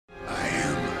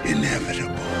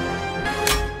inevitable.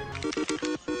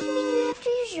 You have to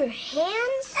use your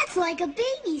hands? That's like a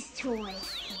baby's toy.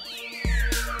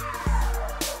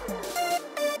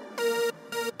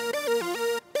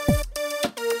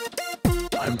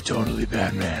 I'm totally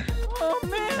Batman. Oh,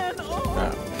 man.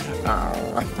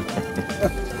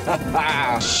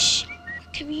 Shh.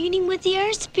 Communing with the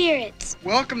earth spirits.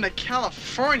 Welcome to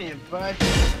California, bud.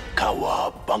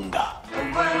 Cowabunga.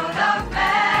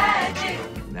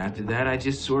 And after that, I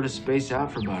just sort of space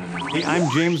out for about an hour. Hey,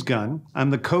 I'm James Gunn.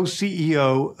 I'm the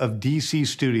co-CEO of DC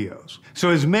Studios. So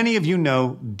as many of you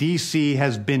know, DC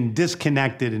has been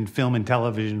disconnected in film and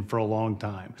television for a long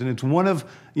time. And it's one of,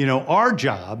 our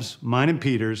jobs, mine and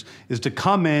Peter's, is to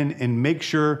come in and make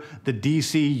sure the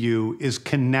DCU is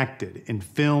connected in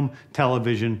film,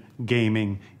 television,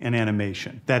 gaming, and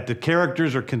animation. That the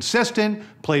characters are consistent,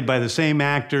 played by the same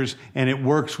actors, and it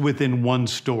works within one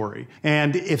story.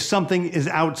 And if something is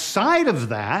outside of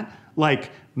that,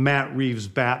 like Matt Reeves'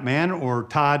 Batman or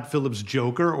Todd Phillips'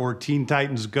 Joker or Teen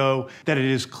Titans Go, that it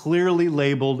is clearly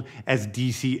labeled as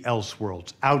DC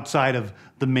Elseworlds, outside of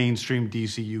the mainstream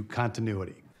DCU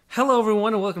continuity. Hello,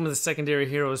 everyone, and welcome to the Secondary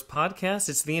Heroes podcast.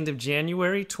 It's the end of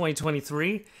January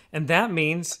 2023, and that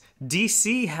means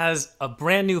DC has a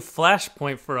brand new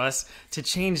flashpoint for us to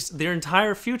change their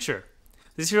entire future.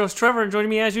 This hero's Trevor, and joining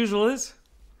me as usual is...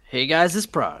 Hey guys, it's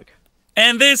Prague.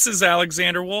 And this is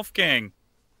Alexander Wolfgang.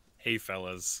 Hey,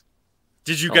 fellas.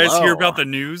 Did you guys hear about the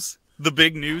news? The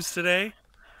big news today?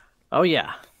 Oh,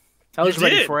 yeah. I was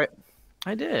ready for it.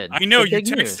 I did. I know, you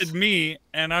texted me,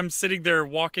 and I'm sitting there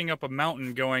walking up a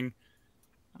mountain going,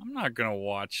 I'm not going to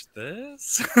watch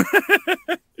this.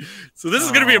 So this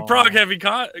is going to be a Prague-heavy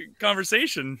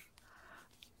conversation.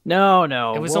 No.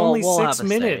 It was only 6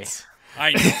 minutes.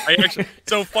 I actually...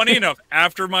 So, funny enough,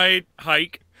 after my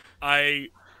hike, I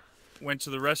went to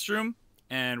the restroom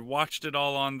and watched it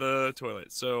all on the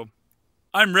toilet. So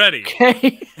I'm ready.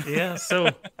 Okay. Yeah, so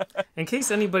in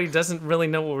case anybody doesn't really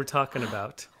know what we're talking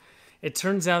about, it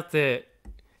turns out that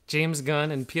James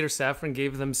Gunn and Peter Safran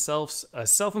gave themselves a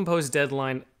self-imposed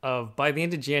deadline of by the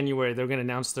end of January, they're going to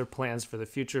announce their plans for the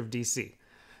future of DC.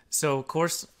 So, of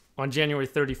course, on January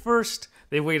 31st,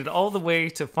 they waited all the way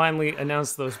to finally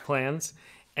announce those plans.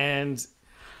 And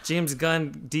James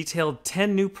Gunn detailed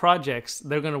 10 new projects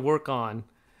they're going to work on.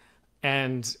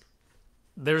 And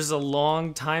there's a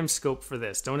long time scope for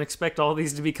this. Don't expect all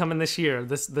these to be coming this year.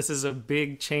 This is a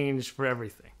big change for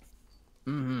everything.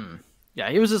 Mm-hmm. Yeah,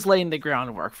 he was just laying the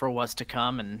groundwork for what's to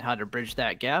come and how to bridge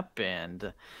that gap.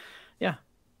 And yeah.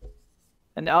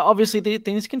 And obviously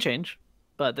things can change.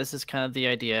 But this is kind of the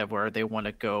idea of where they want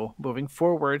to go moving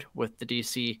forward with the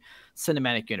DC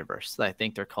cinematic universe that I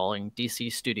think they're calling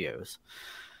DC Studios.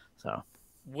 So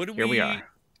here we are.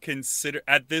 Consider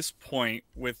at this point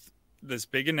with this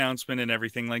big announcement and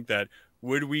everything like that,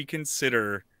 would we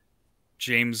consider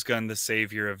James Gunn the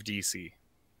savior of DC?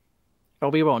 Well,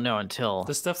 we won't know until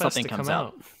the stuff something comes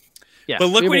out. Yeah, but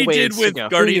look what he did with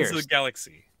Guardians of the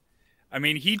Galaxy. I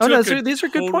mean, he took these are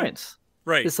good points.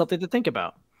 Right. It's something to think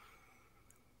about.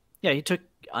 Yeah, he took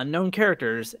unknown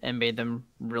characters and made them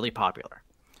really popular.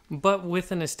 But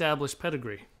with an established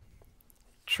pedigree.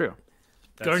 True.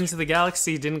 Guardians of the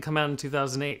Galaxy didn't come out in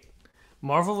 2008.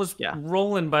 Marvel was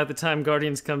rolling by the time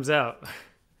Guardians comes out.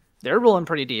 They're rolling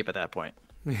pretty deep at that point.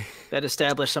 That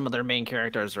established some of their main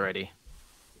characters already.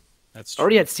 That's true.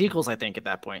 Already had sequels, I think, at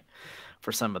that point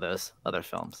for some of those other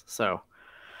films. So,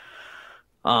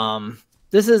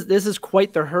 this is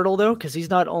quite the hurdle though, because he's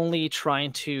not only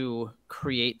trying to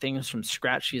create things from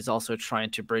scratch, he's also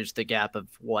trying to bridge the gap of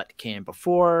what came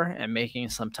before and making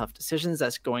some tough decisions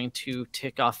that's going to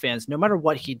tick off fans no matter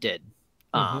what he did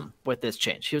with this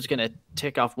change. He was going to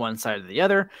tick off one side or the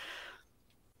other.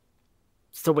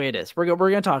 It's the way it is. We're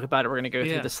going to talk about it. We're going to go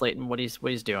through the slate and what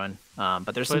he's doing.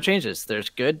 But there's some changes. There's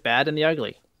good, bad, and the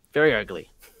ugly. Very ugly.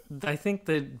 I think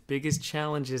the biggest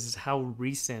challenge is how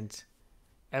recent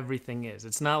everything is.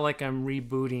 It's not like I'm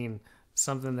rebooting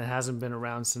something that hasn't been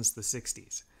around since the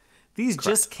 60s. These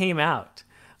just came out.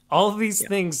 All of these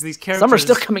things, these characters... Some are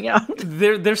still coming out.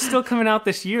 they're still coming out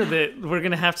this year that we're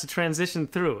going to have to transition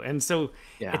through. And so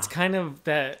it's kind of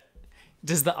that...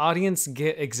 Does the audience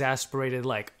get exasperated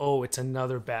like, oh, it's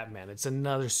another Batman, it's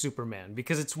another Superman?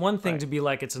 Because it's one thing to be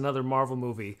like, it's another Marvel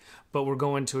movie, but we're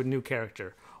going to a new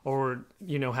character. Or,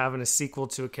 having a sequel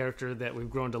to a character that we've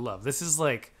grown to love. This is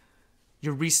like...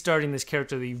 You're restarting this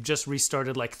character that you've just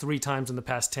restarted like 3 times in the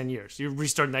past 10 years. You're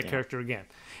restarting that character again.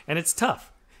 And it's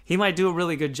tough. He might do a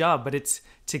really good job, but it's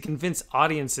to convince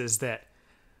audiences that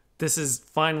this is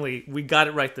finally, we got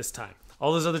it right this time.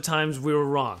 All those other times we were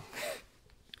wrong.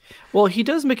 Well, he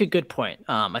does make a good point.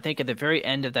 I think at the very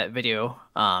end of that video,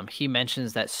 he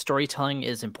mentions that storytelling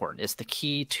is important. It's the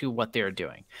key to what they're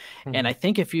doing. And I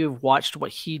think if you've watched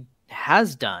what he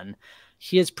has done,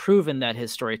 he has proven that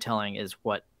his storytelling is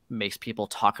what makes people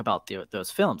talk about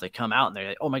those films. They come out and they're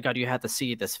like, oh my God, you have to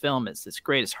see this film. It's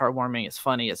great. It's heartwarming. It's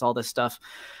funny. It's all this stuff.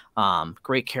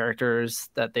 Great characters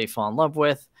that they fall in love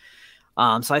with.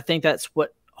 So I think that's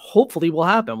what hopefully will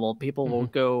happen. Well, people will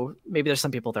go, maybe there's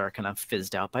some people that are kind of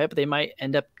fizzed out by it, but they might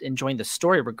end up enjoying the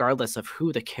story regardless of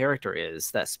who the character is.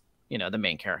 That's, the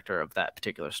main character of that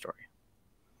particular story.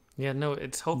 Yeah, no,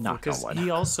 it's hopeful because Knock on wood.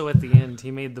 he also at the end, he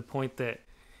made the point that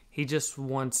he just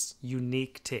wants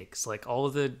unique takes, like all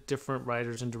of the different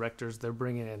writers and directors they're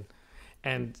bringing in.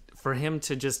 And for him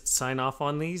to just sign off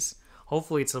on these,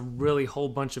 hopefully it's a really whole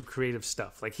bunch of creative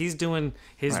stuff. Like he's doing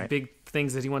his big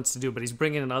things that he wants to do, but he's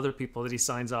bringing in other people that he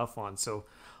signs off on. So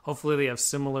hopefully they have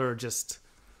similar just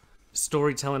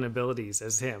storytelling abilities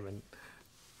as him. And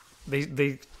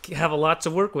they have a lot to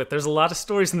work with. There's a lot of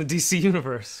stories in the DC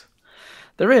universe.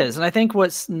 There is. And I think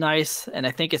what's nice, and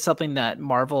I think it's something that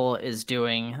Marvel is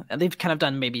doing, and they've kind of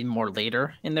done maybe more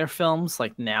later in their films,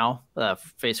 like now,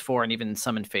 Phase 4 and even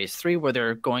some in Phase 3, where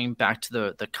they're going back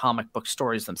to the comic book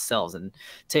stories themselves and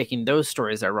taking those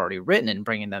stories that are already written and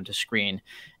bringing them to screen.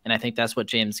 And I think that's what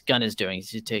James Gunn is doing.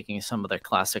 He's taking some of the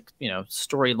classic,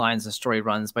 storylines and story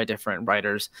runs by different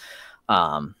writers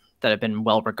that have been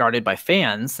well regarded by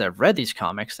fans that have read these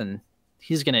comics, and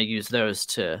he's going to use those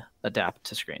to adapt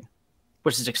to screen,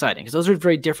 which is exciting because those are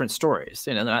very different stories.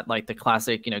 They're not like the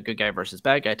classic, good guy versus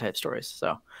bad guy type stories.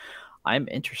 So I'm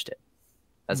interested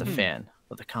as a fan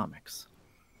of the comics.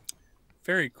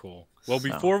 Very cool. Well,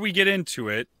 before we get into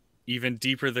it, even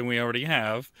deeper than we already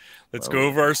have, let's go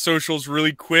over our socials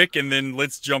really quick and then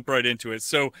let's jump right into it.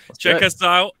 So check us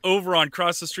out over on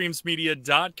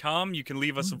crossthestreamsmedia.com. You can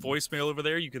leave us a voicemail over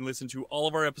there. You can listen to all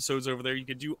of our episodes over there. You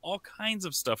can do all kinds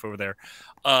of stuff over there.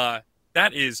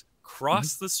 That is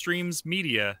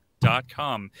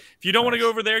crossthestreamsmedia.com. If you don't want to go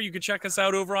over there, you can check us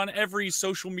out over on every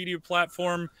social media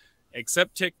platform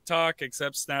except TikTok,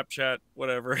 except Snapchat,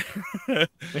 whatever.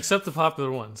 Except the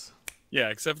popular ones. Yeah,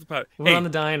 except the We're on the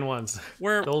dying ones.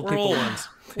 We're the old people old. ones.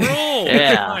 We're old.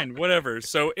 Yeah. Fine, whatever.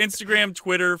 So Instagram,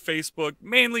 Twitter, Facebook,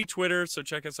 mainly Twitter. So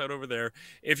check us out over there.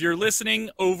 If you're listening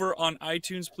over on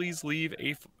iTunes, please leave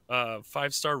a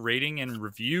 5-star rating and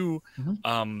review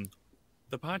the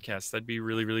podcast. That'd be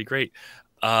really, really great.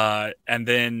 And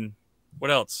then what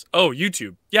else? Oh,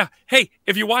 YouTube. Yeah. Hey,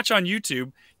 if you watch on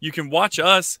YouTube, you can watch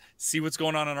us, see what's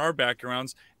going on in our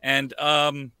backgrounds, and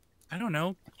I don't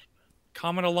know,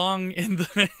 comment along in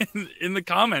the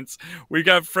comments. We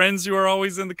got friends who are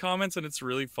always in the comments, and it's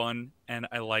really fun, and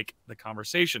I like the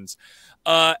conversations.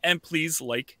 And please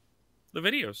like the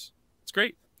videos. It's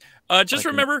great. Just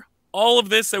remember, all of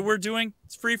this that we're doing,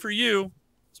 it's free for you.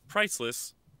 It's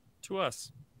priceless to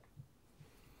us.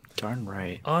 Darn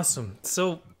right. Awesome.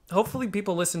 So hopefully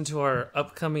people listen to our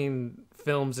upcoming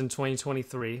films in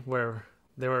 2023, where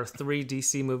there are 3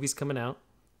 DC movies coming out.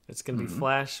 It's going to be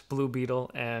Flash, Blue Beetle,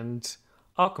 and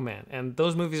Aquaman. And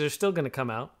those movies are still going to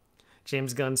come out.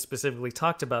 James Gunn specifically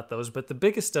talked about those, but the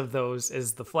biggest of those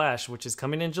is The Flash, which is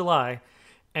coming in July.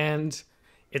 And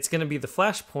it's going to be the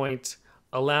Flashpoint,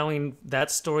 allowing that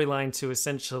storyline to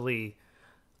essentially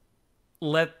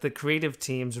let the creative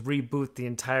teams reboot the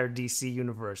entire DC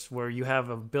universe, where you have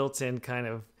a built-in kind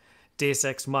of Deus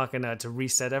Ex Machina to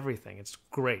reset everything. It's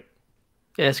great.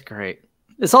 It's great.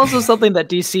 It's also something that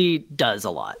DC does a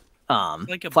lot.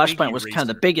 Like a Flashpoint was big kind of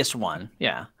the eraser. biggest one,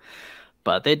 yeah.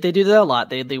 But they do that a lot.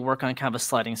 They work on kind of a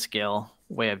sliding scale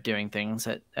way of doing things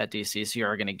at DC. So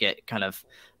you're going to get kind of,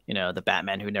 the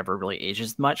Batman who never really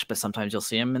ages much, but sometimes you'll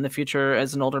see him in the future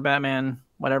as an older Batman,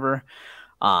 whatever.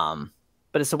 But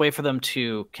it's a way for them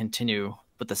to continue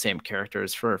with the same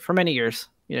characters for many years.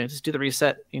 Just do the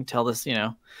reset. You can tell this,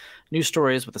 new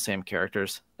stories with the same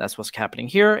characters. That's what's happening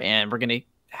here. And we're going to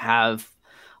have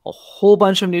a whole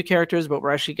bunch of new characters, but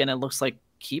we're actually going to, looks like,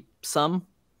 keep some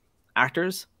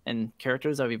actors and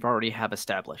characters that we've already have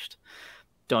established.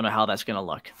 Don't know how that's going to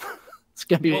look. It's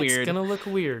going to be weird. It's going to look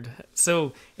weird.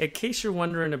 So in case you're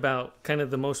wondering about kind of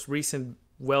the most recent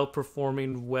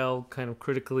well-performing, kind of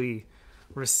critically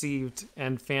received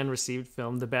and fan-received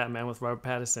film, The Batman with Robert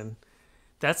Pattinson,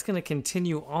 that's going to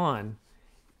continue on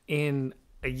in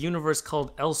a universe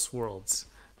called Elseworlds.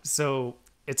 So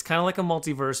it's kind of like a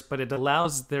multiverse, but it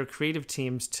allows their creative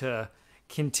teams to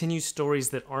continue stories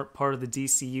that aren't part of the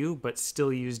DCU, but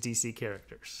still use DC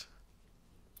characters.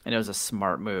 And it was a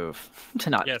smart move to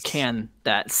not can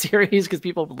that series because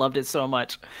people loved it so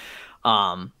much.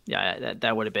 Yeah,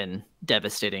 that would have been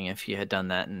devastating if he had done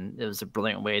that. And it was a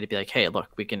brilliant way to be like, hey, look,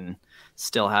 we can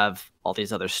still have all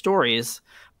these other stories,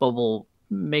 but we'll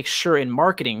make sure in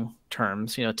marketing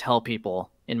terms, tell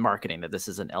people in marketing that this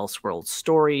is an Elseworld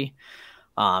story.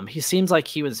 He seems like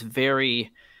he was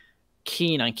very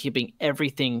keen on keeping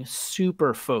everything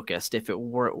super focused. If it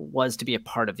was to be a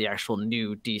part of the actual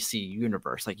new DC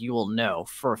universe, like you will know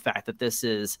for a fact that this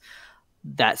is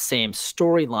that same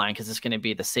storyline, because it's going to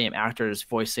be the same actors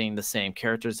voicing the same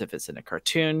characters. If it's in a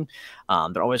cartoon,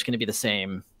 they're always going to be the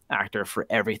same actor for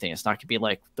everything. It's not going to be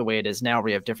like the way it is now, where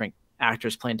you have different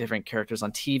actors playing different characters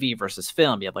on TV versus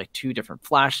film. You have like 2 different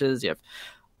Flashes, you have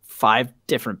 5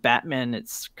 different Batmen.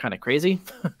 It's kind of crazy.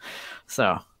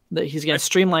 So he's going to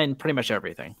streamline pretty much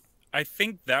everything. I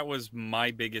think that was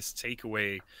my biggest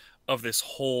takeaway of the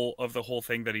whole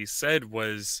thing that he said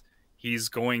was he's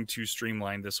going to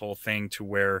streamline this whole thing to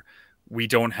where we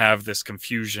don't have this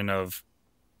confusion of,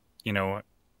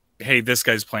 hey, this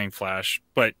guy's playing Flash,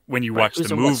 but when you watch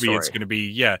the movie, it's going to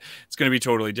be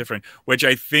totally different, which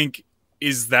I think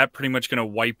is that pretty much going to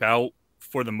wipe out,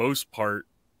 for the most part,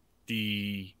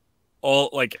 they're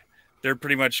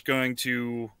pretty much going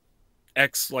to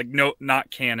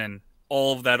not canon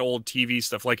all of that old TV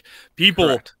stuff. Like,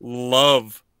 people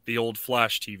love the old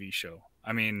Flash TV show.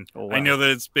 I mean, I know that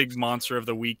it's big Monster of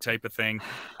the Week type of thing.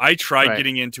 I tried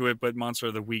getting into it, but Monster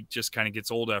of the Week just kind of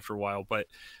gets old after a while. But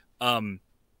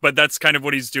that's kind of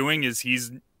what he's doing, is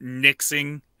he's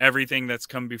nixing everything that's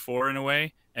come before in a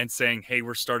way and saying, hey,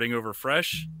 we're starting over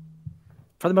fresh.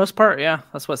 For the most part, yeah,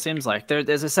 that's what it seems like. There,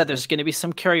 as I said, there's going to be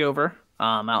some carryover.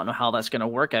 I don't know how that's going to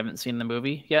work. I haven't seen the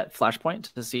movie yet,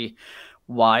 Flashpoint, to see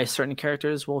why certain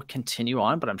characters will continue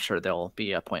on, but I'm sure there'll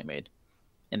be a point made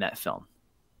in that film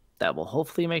that will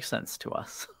hopefully make sense to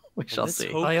us. We shall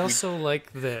see. I also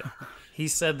like that he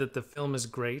said that the film is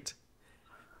great.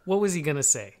 What was he going to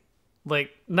say? Like,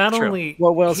 not only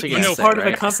what else he's part of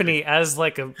a company as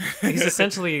like he's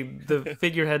essentially the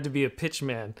figurehead to be a pitch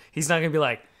man. He's not going to be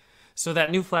like, so that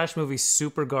new Flash movie's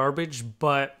super garbage,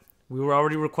 but we were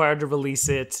already required to release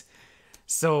it,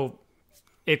 so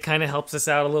it kind of helps us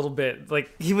out a little bit. Like,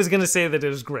 he was going to say that it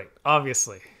was great,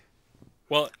 obviously.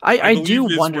 Well, I do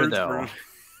wonder, though.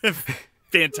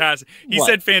 Fantastic. He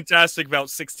said fantastic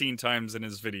about 16 times in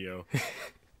his video.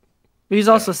 He's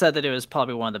also said that it was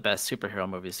probably one of the best superhero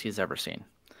movies he's ever seen.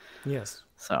 Yes.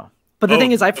 So, but the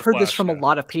thing is, I've heard this from a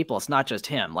lot of people. It's not just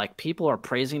him. Like, people are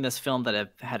praising this film that have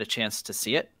had a chance to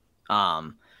see it,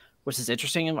 which is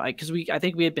interesting. Because I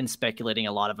think we had been speculating,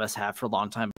 a lot of us have for a long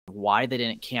time, why they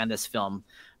didn't can this film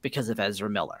because of Ezra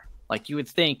Miller. Like, you would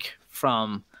think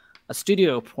from a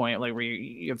studio point, like where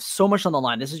you have so much on the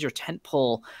line. This is your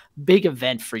tentpole big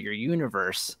event for your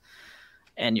universe,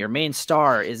 and your main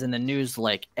star is in the news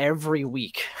like every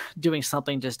week doing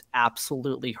something just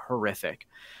absolutely horrific.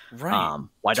 Right.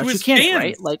 Why don't you can it,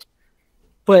 right? Like,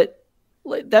 but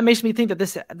that makes me think that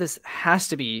this has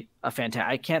to be a fantastic.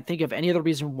 I can't think of any other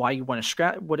reason why you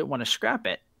wouldn't want to scrap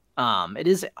it. It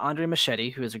is Andre Machete,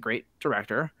 who is a great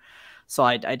director, so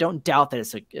I don't doubt that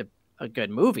it's a good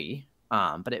movie.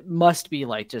 But it must be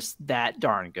like just that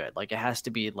darn good. Like, it has to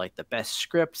be like the best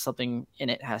script. Something in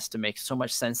it has to make so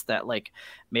much sense that like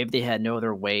maybe they had no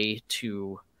other way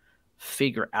to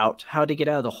figure out how to get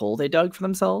out of the hole they dug for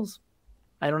themselves.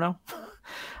 I don't know.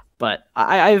 But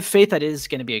I have faith that it is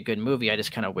going to be a good movie. I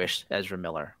just kind of wish Ezra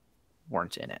Miller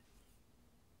weren't in it,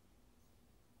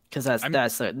 because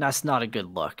that's not a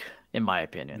good look, in my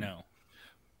opinion. No.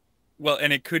 Well,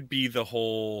 and it could be the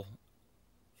whole,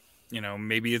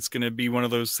 maybe it's going to be one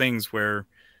of those things where,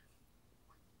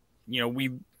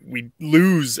 we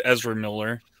lose Ezra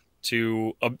Miller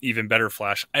to an even better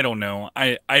Flash. I don't know.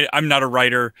 I'm not a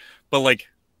writer, but like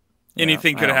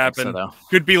anything could happen.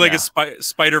 Could be like a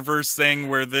Spider-Verse thing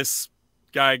where this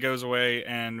guy goes away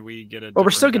and we get a. But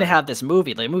we're still going to have this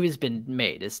movie. The movie's been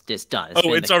made. It's done.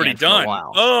 It's already done.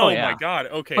 Oh my God.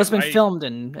 Okay. Well, it's been filmed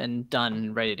and done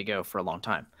and ready to go for a long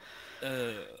time.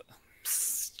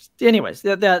 Anyways,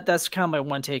 that's kind of my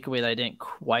one takeaway that I didn't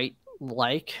quite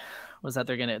like, was that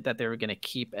they were gonna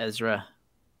keep Ezra,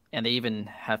 and they even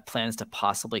have plans to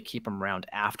possibly keep him around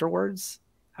afterwards,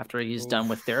 after he's done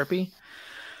with therapy.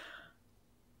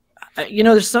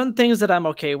 There's some things that I'm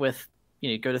okay with.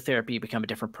 You go to therapy, you become a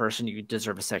different person, you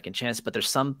deserve a second chance. But there's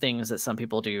some things that some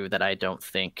people do that I don't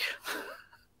think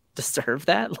deserve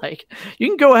that. Like, you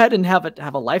can go ahead and have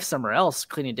a life somewhere else,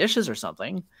 cleaning dishes or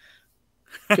something.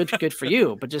 Good for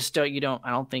you, but just I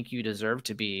don't think you deserve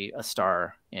to be a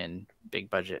star in big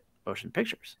budget motion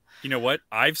pictures. You know what?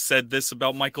 I've said this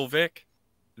about Michael Vick.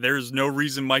 There's no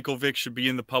reason Michael Vick should be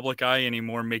in the public eye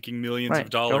anymore, making millions of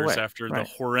dollars after the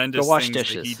horrendous things that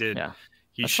he did.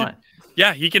 He That's should. fine.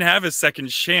 Yeah, he can have his second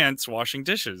chance washing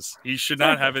dishes. He should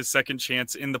not have his second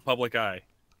chance in the public eye.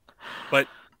 But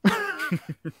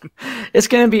it's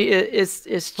gonna be it's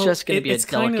just gonna be a it's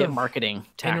kind delicate of marketing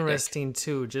tactic. Interesting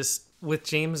too, just with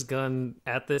James Gunn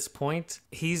at this point,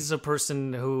 he's a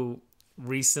person who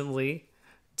recently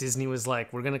Disney was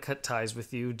like, we're going to cut ties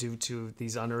with you due to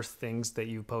these unearthed things that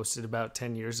you posted about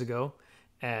 10 years ago.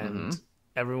 And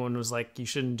everyone was like, you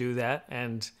shouldn't do that.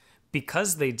 And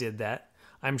because they did that,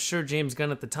 I'm sure James Gunn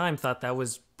at the time thought that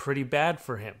was pretty bad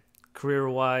for him,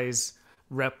 career-wise,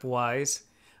 rep-wise.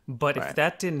 But if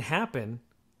that didn't happen,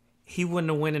 he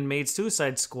wouldn't have went and made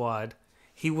Suicide Squad.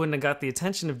 He wouldn't have got the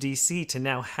attention of DC to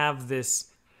now have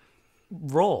this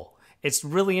role. It's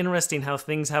really interesting how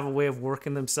things have a way of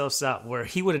working themselves out, where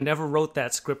he would have never wrote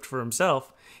that script for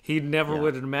himself. He never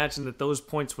would have imagined that those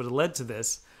points would have led to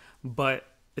this, but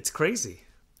it's crazy.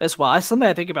 As well, it's something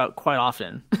I think about quite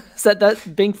often.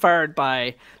 that being fired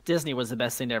by Disney was the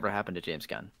best thing to ever happen to James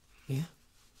Gunn. Yeah.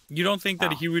 you don't think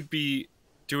that he would be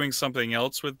doing something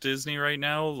else with Disney right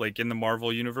now, like in the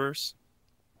Marvel universe?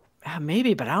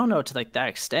 Maybe, but I don't know to like that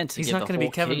extent. He's not going to be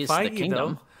Kevin Feige,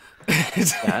 though.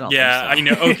 I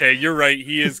know. Okay, you're right.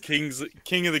 He is king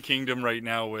of the kingdom right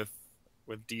now with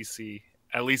DC.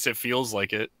 At least it feels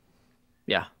like it.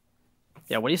 Yeah.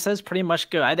 Yeah, what he says pretty much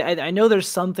good. I know there's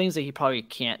some things that he probably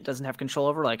doesn't have control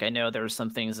over. Like I know there were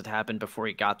some things that happened before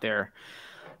he got there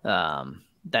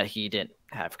that he didn't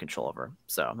have control over.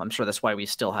 So I'm sure that's why we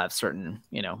still have certain,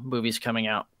 movies coming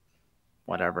out.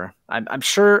 Whatever. I'm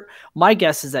sure my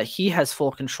guess is that he has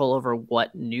full control over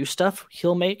what new stuff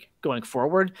he'll make going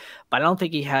forward, but I don't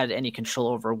think he had any control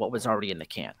over what was already in the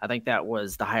can. I think that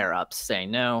was the higher ups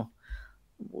saying, no,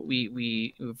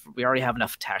 we already have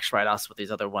enough tax write-offs with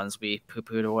these other ones we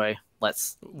poo-pooed away.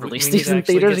 Let's release these in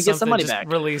theaters and get some money back.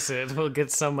 Release it. We'll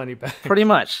get some money back. Pretty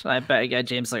much. I bet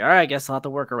James like, all right, I guess I'll have to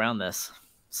work around this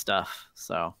stuff.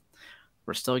 So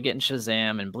we're still getting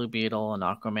Shazam and Blue Beetle and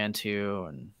Aquaman 2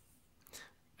 and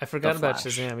I forgot about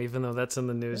Shazam, even though that's in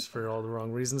the news for all the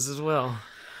wrong reasons as well.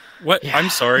 What? Yeah.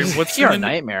 I'm sorry. What's You're a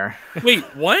nightmare. Wait,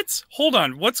 what? Hold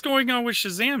on. What's going on with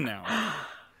Shazam now?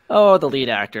 Oh, the lead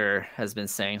actor has been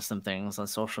saying some things on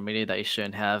social media that he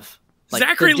shouldn't have. Like,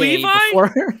 Zachary Levi?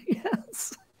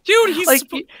 Yes. Dude, he's like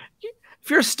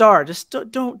if you're a star, just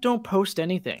don't post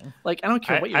anything. Like I don't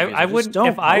care what you're doing. I wouldn't.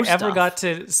 If I ever got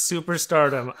to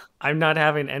superstardom, I'm not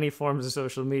having any forms of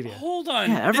social media. Hold on.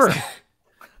 Yeah, ever.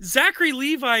 Zachary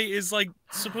Levi is like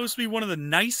supposed to be one of the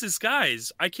nicest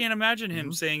guys. I can't imagine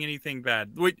him saying anything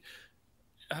bad. Wait,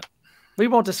 we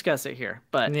won't discuss it here,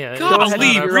 but yeah,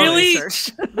 golly, really?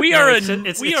 We are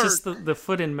it's just the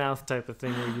foot and mouth type of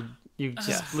thing where you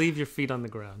just leave your feet on the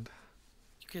ground.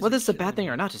 Whether it's a bad thing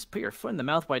or not, just put your foot in the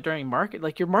mouth while during market.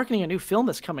 Like you're marketing a new film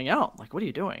that's coming out. Like what are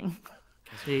you doing?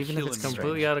 Yeah, even if it's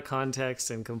completely out of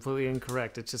context and completely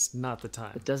incorrect, it's just not the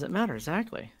time. It doesn't matter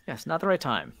exactly. Yeah, it's not the right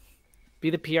time. Be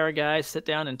the PR guy. Sit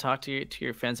down and talk to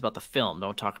your fans about the film.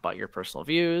 Don't talk about your personal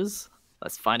views.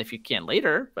 That's fine if you can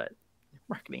later, but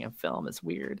marketing a film is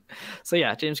weird. So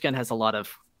yeah, James Gunn has a lot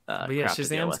of. But yeah,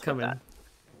 Shazam's coming,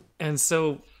 and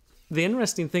so the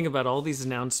interesting thing about all these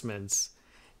announcements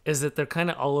is that they're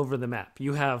kind of all over the map.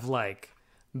 You have like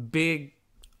big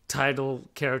title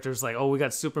characters like, oh, we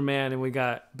got Superman and we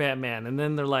got Batman, and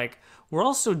then they're like, we're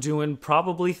also doing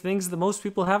probably things that most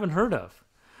people haven't heard of.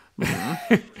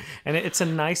 And it's a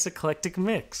nice eclectic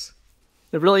mix.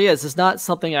 It really is. It's not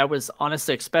something I was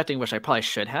honestly expecting, which I probably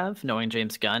should have, knowing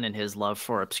James Gunn and his love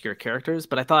for obscure characters.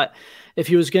 But I thought if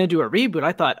he was going to do a reboot,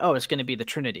 I thought, oh, it's going to be the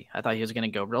Trinity. I thought he was going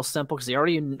to go real simple because he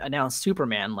already announced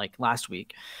Superman like last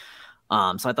week.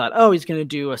 So I thought, oh, he's going to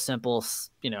do a simple,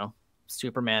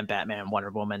 Superman, Batman,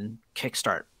 Wonder Woman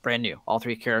kickstart, brand new. All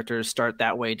three characters start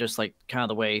that way, just like kind of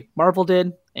the way Marvel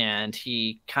did. And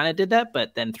he kind of did that,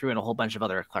 but then threw in a whole bunch of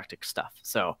other eclectic stuff.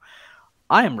 So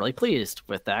I am really pleased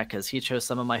with that because he chose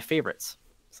some of my favorites.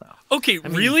 So okay,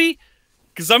 really?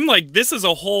 Because I'm like, this is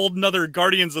a whole nother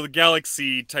Guardians of the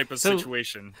Galaxy type of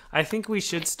situation. I think we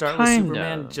should start with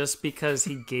Superman just because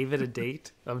he gave it a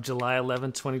date of July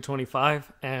 11,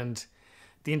 2025, and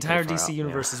the entire DC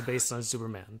universe is based on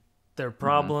Superman. Their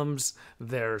problems,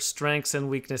 their strengths and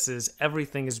weaknesses,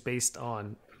 everything is based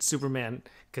on Superman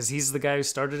because he's the guy who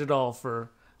started it all for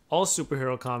all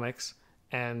superhero comics,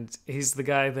 and he's the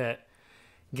guy that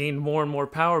gained more and more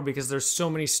power because there's so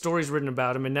many stories written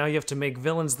about him, and now you have to make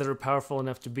villains that are powerful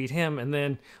enough to beat him. And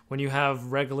then when you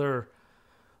have regular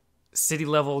city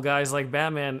level guys like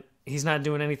Batman, he's not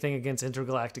doing anything against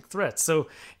intergalactic threats. So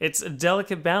it's a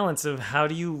delicate balance of how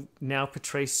do you now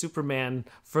portray Superman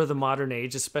for the modern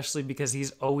age, especially because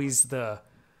he's always the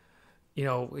you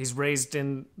know, he's raised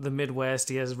in the Midwest.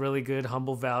 He has really good,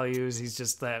 humble values. He's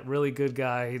just that really good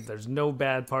guy. There's no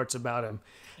bad parts about him.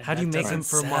 How do you make him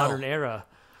for a modern era?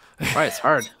 Right, it's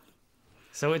hard.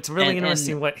 So it's really And-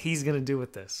 interesting what he's going to do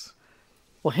with this.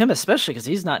 Well, him especially because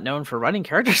he's not known for writing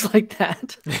characters like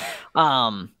that.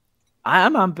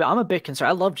 I'm a bit concerned.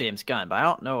 I love James Gunn, but I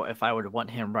don't know if I would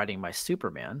want him writing my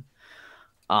Superman.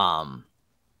 Not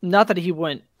that he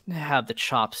wouldn't have the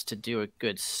chops to do a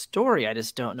good story. I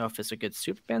just don't know if it's a good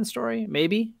Superman story.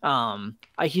 Maybe.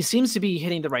 He seems to be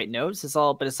hitting the right notes. It's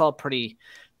all pretty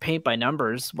paint by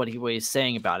numbers. What he's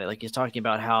saying about it, like he's talking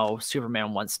about how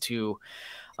Superman wants to.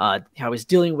 How he's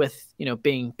dealing with,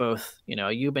 being both,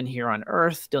 a human here on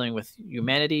Earth, dealing with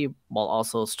humanity while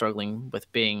also struggling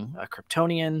with being a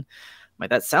Kryptonian.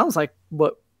 Like that sounds like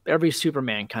what every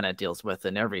Superman kind of deals with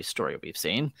in every story we've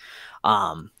seen.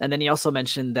 And then he also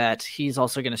mentioned that he's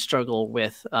also going to struggle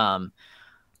with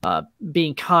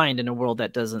being kind in a world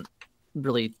that doesn't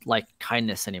really like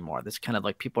kindness anymore. This kind of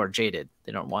like people are jaded.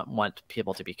 They don't want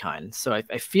people to be kind. So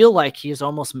I feel like he's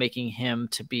almost making him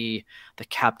to be the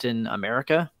Captain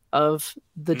America of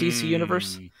the DC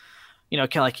universe. Kind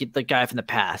of like the guy from the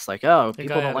past. Like, oh,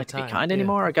 people don't like to be kind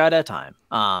anymore. A guy at a time.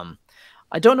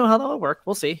 I don't know how that will work.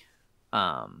 We'll see.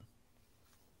 I'm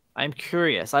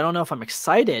curious. I don't know if I'm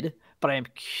excited, but I am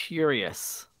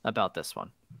curious about this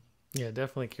one. Yeah,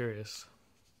 definitely curious.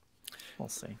 We'll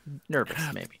see. Nervous,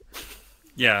 maybe.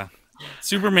 Yeah.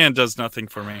 Superman does nothing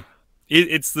for me.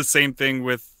 It's the same thing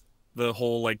with the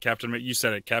whole, like, you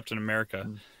said it, Captain America.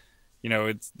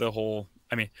 It's the whole,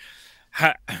 I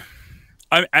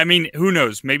mean, who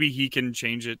knows? Maybe he can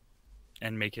change it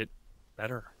and make it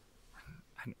better.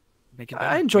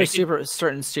 I enjoy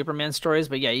certain Superman stories,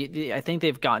 but yeah, I think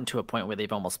they've gotten to a point where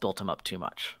they've almost built him up too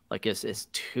much. Like it's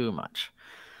too much.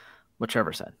 What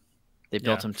Trevor said. They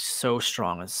built him so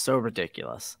strong. It's so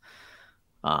ridiculous.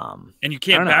 And you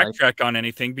can't backtrack on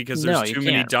anything because there's too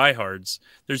many diehards.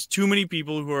 There's too many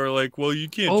people who are like, well, you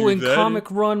can't do that. Comic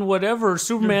run, whatever,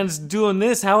 Superman's doing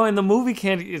this. How in the movie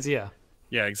can't he?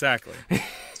 Yeah, exactly.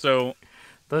 So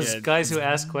those guys who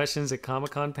ask questions at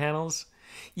Comic-Con panels.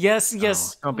 Yes.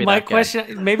 Don't be My that guy.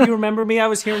 question. Maybe you remember me. I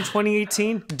was here in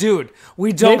 2018, dude.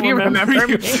 We don't remember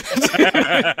you.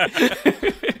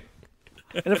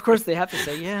 And of course they have to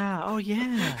say, yeah, oh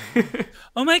yeah.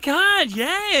 Oh my God,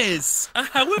 yes.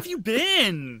 How have you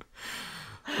been?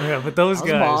 Yeah, but those How's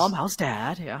guys, mom? How's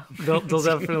dad? Yeah, they'll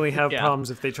definitely have Yeah.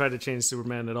 problems if they try to change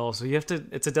Superman at all. So you have to.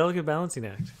 It's a delicate balancing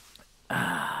act.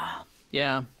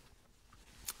 yeah.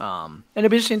 And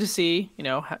it'd be interesting to see,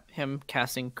 him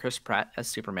casting Chris Pratt as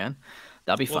Superman.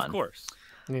 That'll be fun. Of course.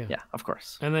 Yeah, of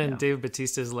course. And then Dave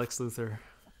Bautista's Lex Luthor.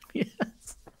 Yes.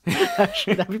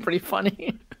 Actually, that'd be pretty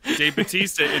funny. Dave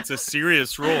Bautista, it's a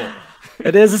serious role.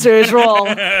 It is a serious role.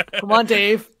 Come on,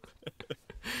 Dave.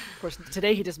 Of course,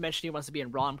 today he just mentioned he wants to be in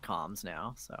rom-coms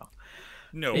now. So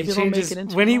No. maybe He they'll make changes it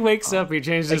into when he rom-com. wakes up. He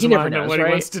changes Like, his he never mind on knows, what he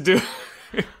right? wants to do.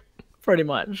 Pretty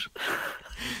much.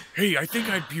 Hey, I think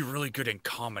I'd be really good in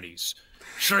comedies.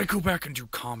 Should I go back and do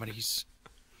comedies?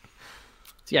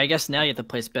 So yeah, I guess now you have to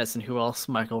place bets on who else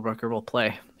Michael Rooker will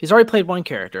play. He's already played one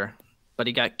character, but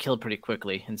he got killed pretty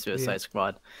quickly in Suicide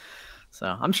Squad. So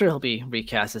I'm sure he'll be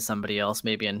recast as somebody else,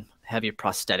 maybe in heavy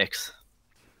prosthetics.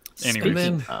 Anyway. And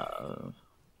then,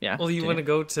 Yeah. well, you want to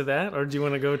go to that, or do you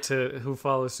want to go to Who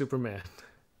Follows Superman?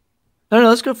 No,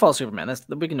 let's go follow Superman.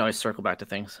 We can always circle back to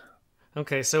things.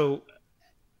 Okay, so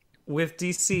with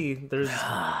DC,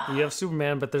 you have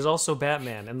Superman, but there's also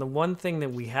Batman, and the one thing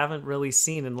that we haven't really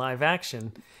seen in live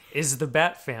action is the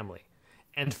Bat family.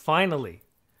 And finally,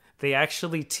 they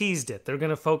actually teased it. They're going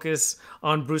to focus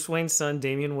on Bruce Wayne's son,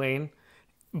 Damian Wayne,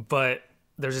 but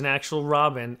there's an actual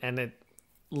Robin, and it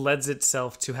lends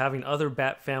itself to having other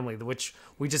Bat family, which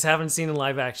we just haven't seen in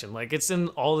live action. Like, it's in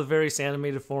all the various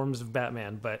animated forms of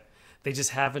Batman, but they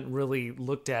just haven't really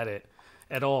looked at it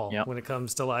at all when it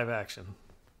comes to live action.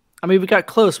 I mean, we got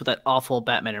close with that awful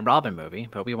Batman and Robin movie,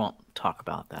 but we won't talk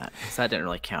about that because that didn't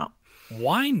really count.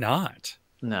 Why not?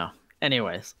 No.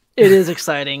 Anyways, it is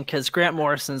exciting because Grant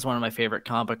Morrison's one of my favorite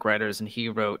comic book writers, and he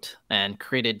wrote and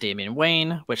created Damian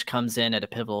Wayne, which comes in at a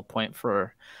pivotal point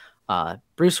for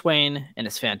Bruce Wayne, and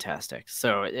it's fantastic.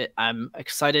 So I'm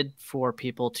excited for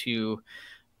people to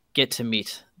get to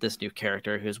meet this new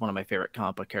character, who's one of my favorite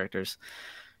comic book characters,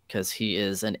 because he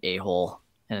is an a-hole,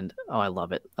 and I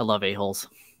love it. I love a-holes.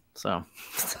 So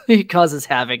he causes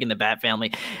havoc in the Bat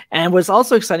family. And what's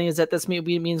also exciting is that this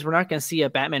means we're not going to see a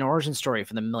Batman origin story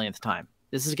for the millionth time.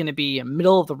 This is going to be a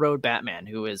middle of the road Batman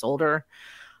who is older,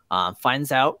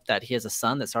 finds out that he has a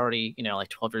son that's already, like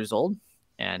 12 years old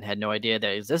and had no idea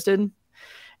that existed.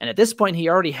 And at this point, he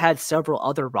already had several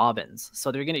other Robins.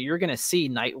 So you're gonna see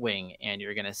Nightwing, and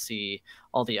you're gonna see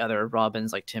all the other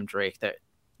Robins like Tim Drake that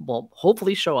will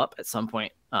hopefully show up at some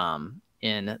point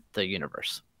in the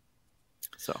universe.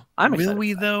 So I'm excited. Will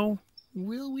we though?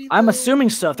 Will we? I'm assuming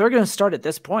so. If they're going to start at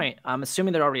this point, I'm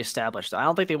assuming they're already established. I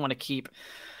don't think they want to keep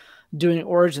doing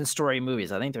origin story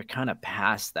movies. I think they're kind of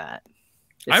past that.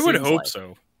 I would hope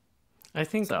so. I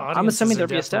think so. I'm assuming they'll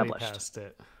be established. Past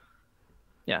it.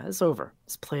 Yeah, it's over.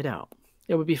 It's played out.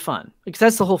 It would be fun because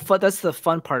that's the whole fun. That's the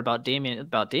fun part about Damian.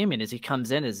 Is he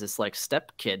comes in as this like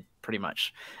step kid pretty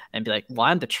much, and be like, "Well,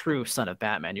 I'm the true son of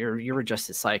Batman. You were just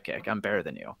his sidekick. I'm better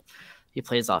than you." He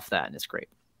plays off that, and it's great.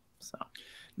 So.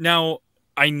 Now,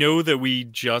 I know that we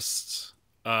just,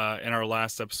 in our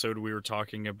last episode, we were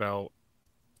talking about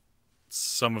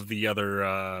some of the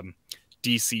other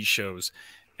DC shows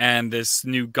and this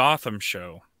new Gotham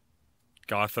show,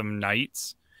 Gotham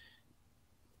Knights.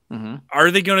 Mm-hmm.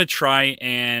 Are they going to try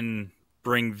and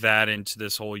bring that into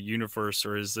this whole universe,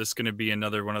 or is this going to be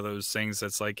another one of those things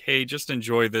that's like, hey, just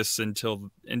enjoy this until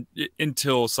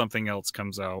something else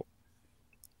comes out?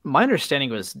 My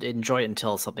understanding was enjoy it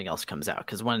until something else comes out.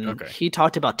 Because when he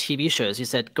talked about TV shows, he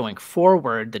said going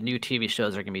forward, the new TV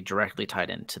shows are going to be directly tied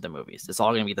into the movies. It's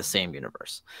all going to be the same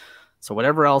universe. So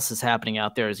whatever else is happening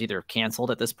out there is either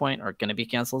canceled at this point or going to be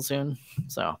canceled soon.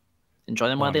 So enjoy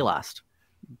them while they last.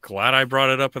 Glad I brought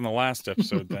it up in the last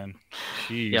episode then.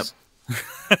 Jeez.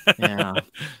 Yep. Yeah.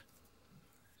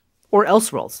 Or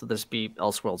Elseworlds. So there's be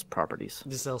Elseworlds properties.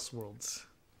 Just Elseworlds.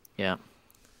 Yeah.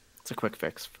 It's a quick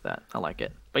fix for that. I like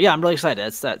it. But yeah, I'm really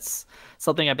excited. That's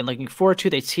something I've been looking forward to.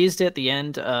 They teased it at the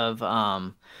end of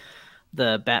the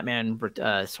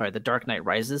the Dark Knight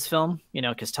Rises film. You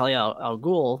know, because Talia al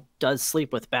Ghul does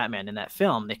sleep with Batman in that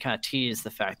film. They kind of teased the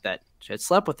fact that she had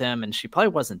slept with him and she probably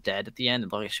wasn't dead at the end.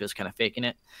 It looked like she was kind of faking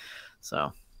it.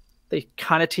 So they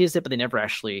kind of teased it, but they never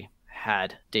actually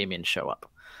had Damian show up.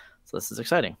 So this is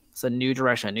exciting. It's a new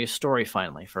direction, a new story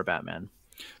finally for Batman.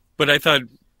 But I thought...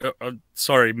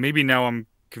 sorry, maybe now I'm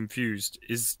confused.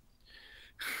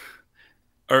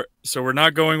 So we're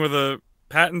not going with a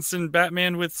Pattinson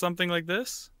Batman with something like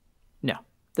this? No,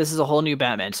 this is a whole new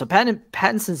Batman. So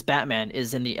Pattinson's Batman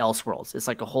is in the Elseworlds. It's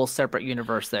like a whole separate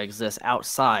universe that exists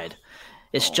outside.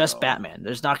 It's just Batman.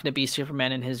 There's not going to be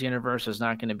Superman in his universe. There's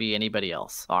not going to be anybody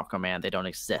else. Aquaman, they don't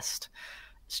exist.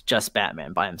 It's just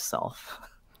Batman by himself.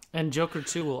 And Joker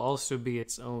 2 will also be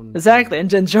its own. Exactly. And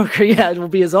then Joker, it will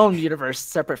be his own universe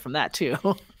separate from that, too.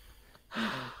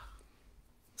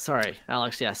 Sorry,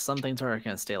 Alex. Yes, some things are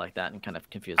going to stay like that and kind of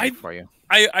confusing for you.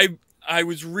 I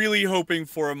was really hoping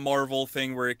for a Marvel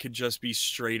thing where it could just be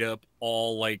straight up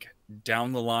all like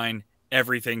down the line,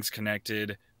 everything's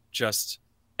connected, just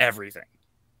everything.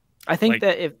 I think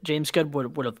that if James Gunn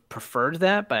would have preferred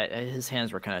that, but his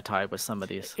hands were kind of tied with some of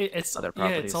these other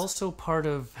properties. Yeah, it's also part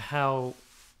of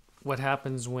what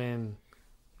happens when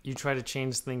you try to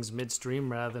change things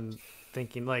midstream rather than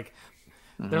thinking like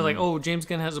they're like, oh, James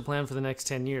Gunn has a plan for the next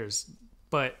 10 years,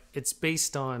 but it's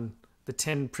based on the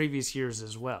 10 previous years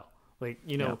as well. Like,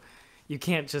 you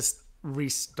can't just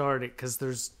restart it because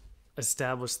there's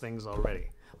established things already.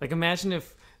 Like, imagine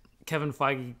if Kevin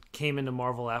Feige came into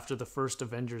Marvel after the first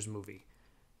Avengers movie.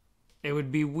 It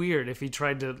would be weird if he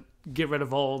tried to get rid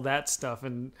of all that stuff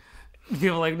and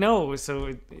people like, no.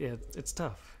 So it's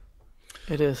tough.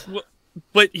 It is. Well,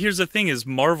 but here's the thing: is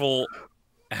Marvel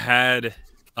had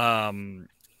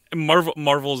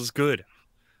Marvel is good.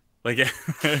 Like,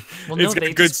 well, no,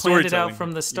 they good just planned it out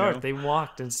from the start. They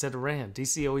walked instead of ran.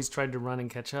 DC always tried to run and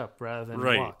catch up rather than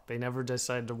walk. They never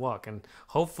decided to walk, and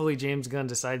hopefully James Gunn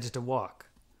decides to walk.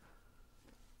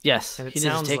 Yes, he needs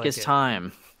to take his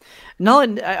time. No,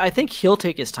 I think he'll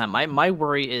take his time. My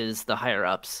worry is the higher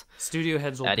ups. Studio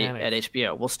heads will panic. At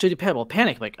HBO. Well, studio head will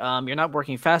panic. Like, you're not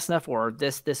working fast enough, or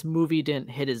this movie didn't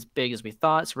hit as big as we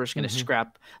thought, so we're just going to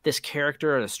scrap this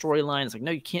character or the storyline. It's like,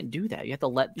 no, you can't do that. You have to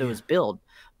let those build,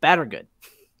 bad or good.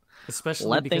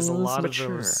 Especially because a lot of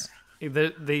those,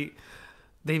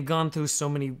 they've gone through so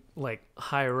many like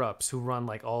higher ups who run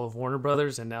like all of Warner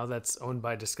Brothers, and now that's owned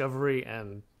by Discovery,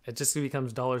 and it just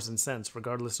becomes dollars and cents,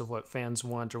 regardless of what fans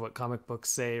want or what comic books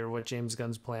say or what James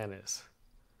Gunn's plan is.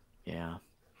 Yeah.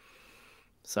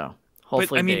 So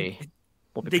hopefully they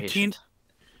will be patient.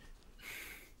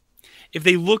 If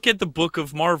they look at the Book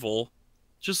of Marvel,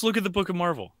 just look at the Book of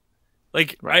Marvel.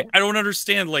 Like, I don't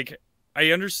understand. Like,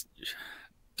 I understand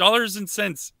dollars and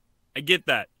cents. I get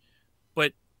that.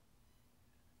 But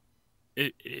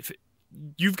if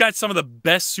you've got some of the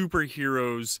best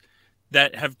superheroes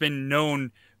that have been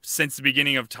known since the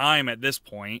beginning of time at this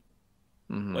point.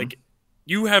 Like,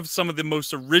 you have some of the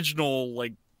most original,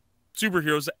 like,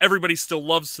 superheroes that everybody still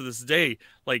loves to this day.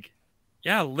 Like,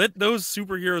 yeah, let those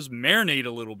superheroes marinate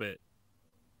a little bit.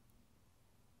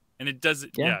 And it does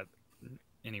it. Yeah.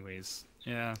 Anyways,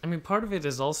 yeah. I mean, part of it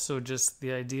is also just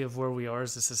the idea of where we are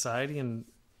as a society, and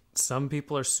some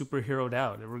people are superheroed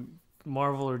out.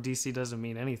 Marvel or DC doesn't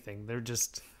mean anything. They're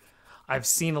just... I've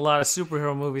seen a lot of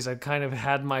superhero movies. I've kind of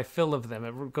had my fill of them,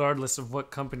 regardless of what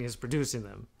company is producing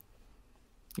them.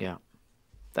 Yeah,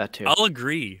 that too. I'll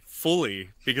agree fully,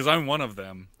 because I'm one of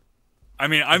them. I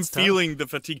mean, I'm feeling the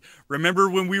fatigue. Remember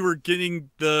when we were getting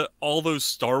all those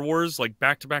Star Wars, like,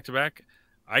 back to back to back?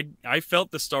 I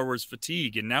felt the Star Wars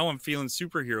fatigue, and now I'm feeling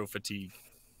superhero fatigue.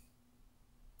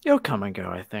 It'll come and go,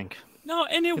 I think. No,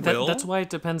 and it will. That's why it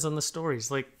depends on the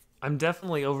stories. Like, I'm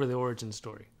definitely over the origin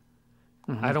story.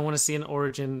 Mm-hmm. I don't want to see an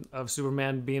origin of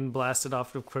Superman being blasted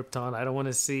off of Krypton. I don't want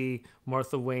to see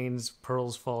Martha Wayne's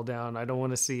pearls fall down. I don't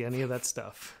want to see any of that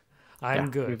stuff.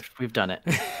 I'm good. We've done it.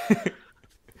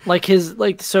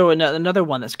 So another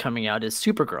one that's coming out is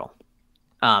Supergirl.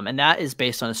 And that is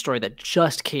based on a story that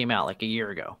just came out like a year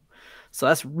ago. So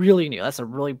that's really new. That's a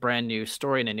really brand new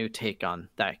story and a new take on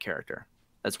that character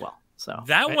as well. So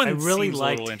that one I really seems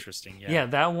liked, a little interesting. Yeah,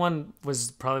 that one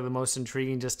was probably the most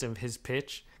intriguing just of his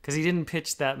pitch. Because he didn't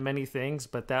pitch that many things,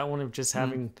 but that one of just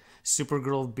having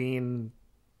Supergirl being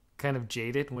kind of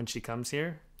jaded when she comes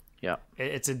here. Yeah.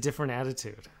 It's a different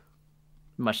attitude.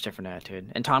 Much different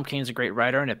attitude. And Tom King's a great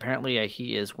writer, and apparently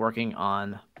he is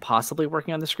possibly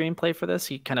working on the screenplay for this.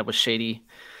 He kind of was shady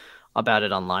about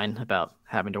it online, about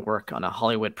having to work on a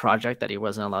Hollywood project that he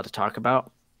wasn't allowed to talk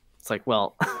about. It's like,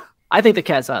 well, I think the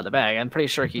cat's out of the bag. I'm pretty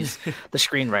sure he's the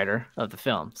screenwriter of the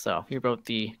film. So he wrote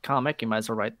the comic. You might as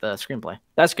well write the screenplay.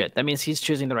 That's good. That means he's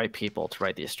choosing the right people to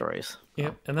write these stories.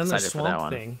 Yeah, and then the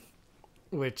Swamp Thing,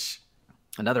 which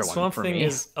another one Swamp for Thing me.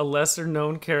 is a lesser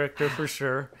known character for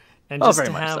sure. And just very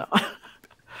to much have so.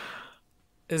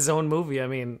 his own movie, I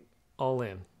mean, all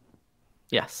in.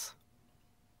 Yes.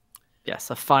 Yes,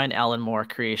 a fine Alan Moore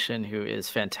creation who is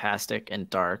fantastic and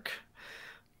dark,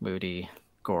 moody,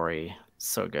 gory,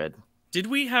 so good. Did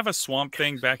we have a Swamp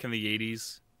Thing back in the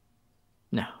 80s?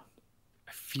 No.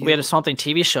 We had a Swamp Thing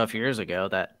TV show a few years ago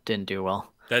that didn't do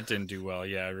well. That didn't do well.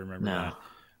 Yeah, I remember No.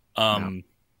 that. No.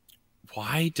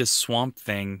 Why does Swamp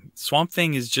Thing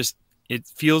is just, it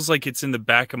feels like it's in the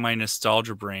back of my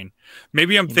nostalgia brain.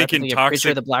 Maybe I'm thinking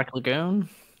Toxic, the Black Lagoon,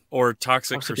 or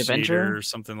Toxic Avenger? Crusader or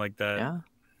something like that. Yeah,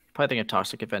 probably thinking of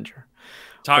Toxic Avenger,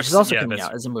 which is also coming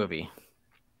out as a movie.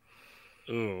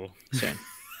 Ooh, soon.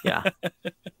 Yeah,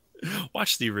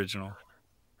 watch the original.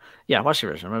 Yeah, watch the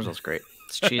original. The original's great.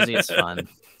 It's cheesy. It's fun.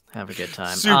 Have a good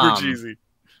time. Super cheesy.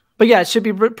 But yeah, it should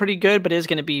be pretty good. But it is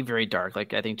going to be very dark.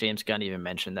 Like I think James Gunn even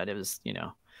mentioned that it was,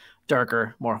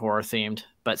 darker, more horror themed,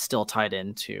 but still tied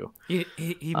into. He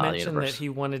mentioned that he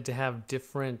wanted to have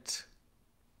different,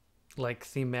 like,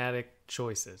 thematic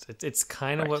choices. It's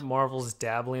kind of what Marvel's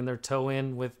dabbling their toe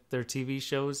in with their TV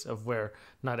shows, of where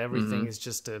not everything is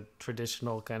just a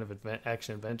traditional kind of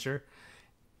action adventure.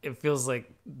 It feels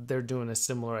like they're doing a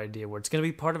similar idea where it's going to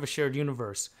be part of a shared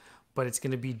universe, but it's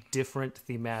going to be different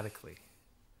thematically.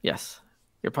 Yes.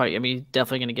 You're probably,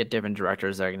 definitely going to get different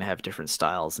directors that are going to have different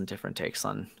styles and different takes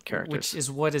on characters. Which is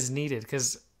what is needed,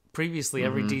 because previously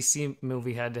every DC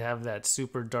movie had to have that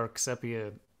super dark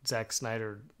sepia Zack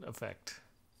Snyder effect.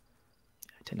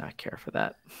 I did not care for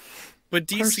that. But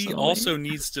DC also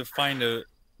needs to find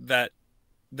that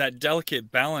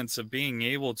delicate balance of being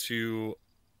able to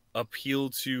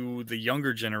appeal to the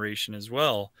younger generation as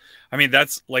well. I mean,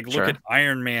 that's like, look at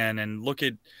Iron Man and look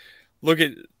at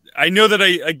I know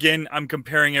that I'm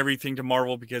comparing everything to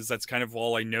Marvel because that's kind of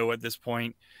all I know at this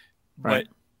point. Right.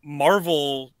 But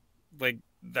Marvel, like,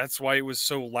 that's why it was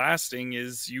so lasting,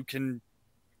 is you can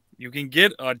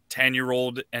get a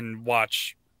 10-year-old and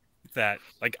watch that.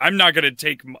 Like, I'm not going to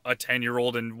take a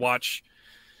 10-year-old and watch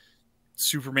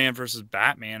Superman versus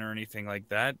Batman or anything like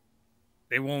that.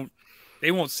 They won't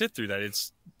sit through that.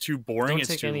 It's too boring. Don't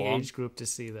take any age group to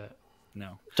see that.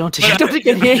 No. Don't take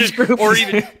any age group.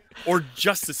 Or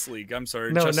Justice League. I'm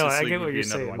sorry. No, Justice I League get what would be you're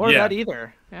another saying. one. Or that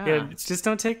either. Yeah, just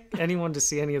don't take anyone to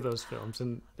see any of those films,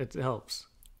 and it helps.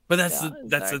 But that's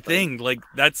the thing. Like,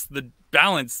 that's the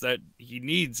balance that he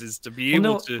needs, is to be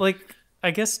able to. Like,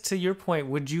 I guess to your point,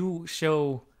 would you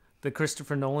show the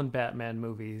Christopher Nolan Batman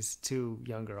movies to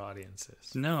younger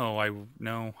audiences? No,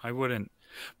 I wouldn't.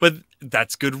 But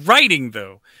that's good writing,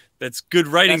 though. That's good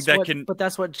writing. But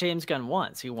that's what James Gunn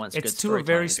wants. He wants. It's to a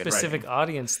very specific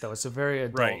audience, though. It's a very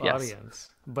adult audience.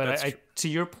 But to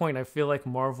your point, I feel like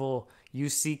Marvel, you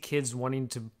see kids wanting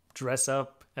to dress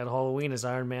up at Halloween as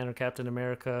Iron Man or Captain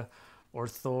America or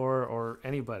Thor or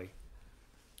anybody.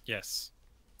 Yes.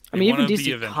 I mean, even one of the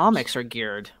DC Avengers. comics are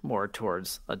geared more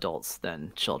towards adults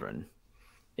than children,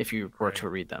 if you were to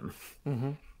read them.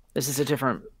 Mm-hmm. This is a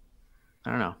different,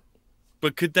 I don't know,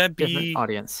 But could that different be?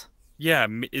 audience. Yeah,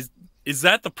 is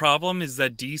that the problem? Is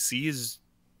that DC is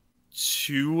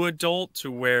too adult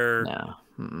to where? No,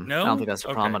 No? I don't think that's a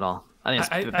problem at all. I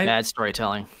think it's bad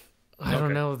storytelling. I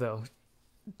don't know though.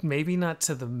 Maybe not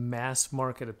to the mass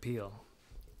market appeal.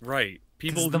 Right.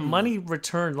 People The money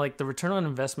return, like the return on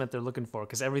investment they're looking for,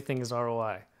 because everything is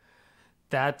ROI.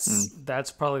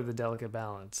 That's probably the delicate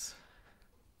balance.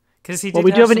 Because we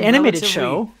do have an animated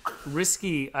show.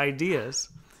 Risky ideas.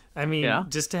 I mean,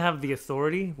 just to have the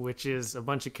Authority, which is a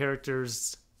bunch of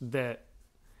characters that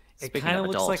it kind of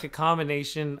looks like a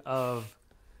combination of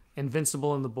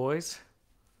Invincible and The Boys.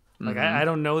 Like I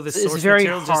don't know the source very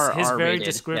material, just his very R-rated,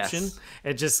 description. yes.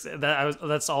 It just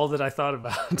that's all that I thought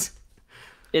about.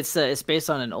 It's based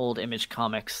on an old Image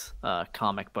Comics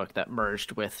comic book that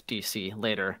merged with DC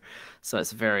later, so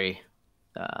it's very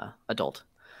adult.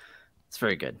 It's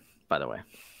very good, by the way.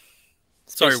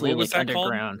 It's Sorry, basically what was that called?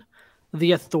 underground.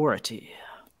 The Authority.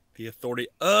 The Authority.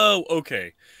 Oh,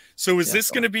 okay. So is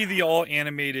this going to be the all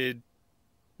animated?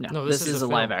 No, this is a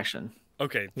live action.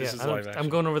 Okay, this is live action. I'm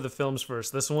going over the films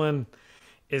first. This one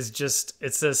is just,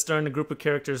 it says starring a group of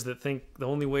characters that think the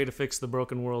only way to fix the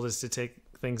broken world is to take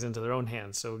things into their own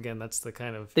hands. So again, that's the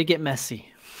kind of They get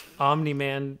messy.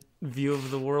 Omni-Man view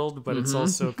of the world, but it's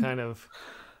also kind of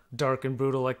dark and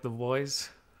brutal like The Boys.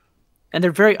 And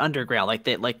they're very underground. Like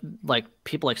they like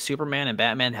people like Superman and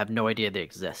Batman have no idea they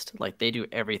exist. Like they do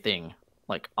everything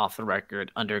like off the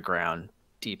record, underground,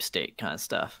 deep state kind of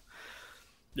stuff.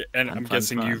 Yeah, and I'm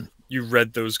guessing you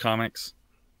read those comics.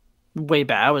 Way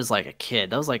back, I was like a kid.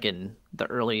 That was like in the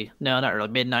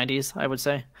mid 90s, I would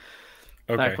say.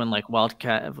 Okay. Back when like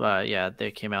Wildcat,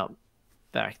 they came out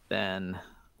back then.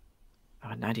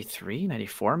 93,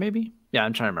 94 maybe? Yeah,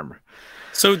 I'm trying to remember.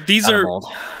 So these are old.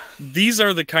 These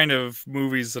are the kind of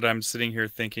movies that I'm sitting here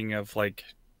thinking of, like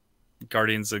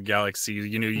Guardians of the Galaxy.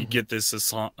 You know, you get this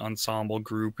ensemble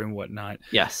group and whatnot.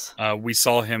 Yes. We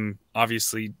saw him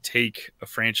obviously take a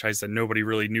franchise that nobody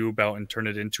really knew about and turn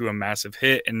it into a massive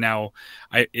hit. And now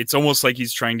it's almost like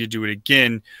he's trying to do it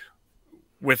again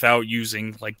without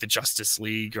using like the Justice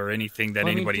League or anything that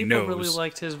anybody knows. People really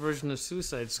liked his version of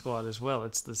Suicide Squad as well.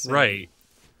 It's the same right.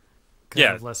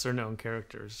 kind of lesser known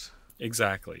characters.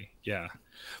 Exactly. Yeah.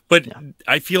 But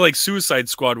I feel like Suicide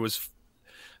Squad was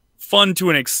fun to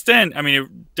an extent. I mean,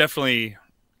 it definitely,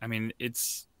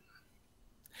 it's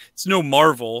no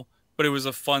Marvel, but it was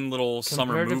a fun little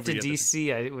summer movie. Comparative to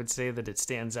DC, I would say that it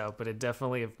stands out, but it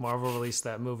definitely, if Marvel released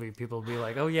that movie, people would be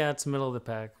like, oh yeah, it's middle of the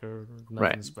pack or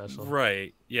nothing special.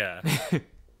 Right. Yeah.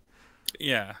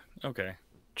 Yeah. Okay.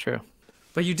 True.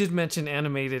 But you did mention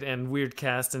animated and weird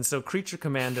cast, and so Creature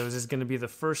Commandos is going to be the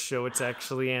first show. It's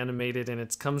actually animated, and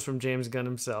it comes from James Gunn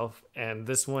himself. And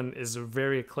this one is a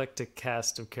very eclectic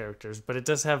cast of characters, but it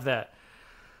does have that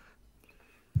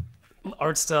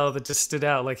art style that just stood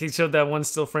out. Like he showed that one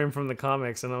still frame from the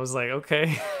comics, and I was like,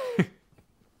 okay.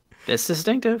 It's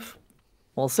distinctive.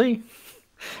 We'll see.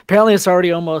 Apparently, it's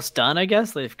already almost done. I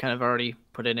guess they've kind of already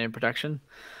put it in production.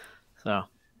 So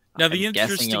now I'm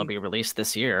guessing it'll be released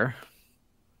this year.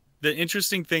 The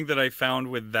interesting thing that I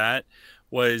found with that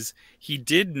was he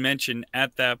did mention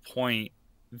at that point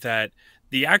that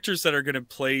the actors that are going to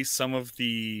play some of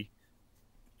the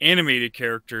animated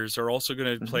characters are also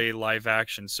going to play live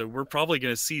action. So we're probably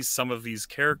going to see some of these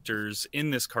characters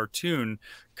in this cartoon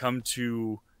come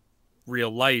to real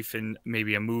life in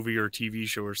maybe a movie or TV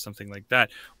show or something like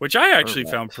that, which I actually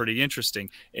found pretty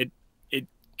interesting. It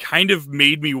kind of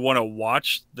made me want to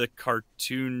watch the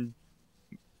cartoon.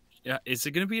 Yeah, is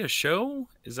it going to be a show?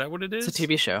 Is that what it is? It's a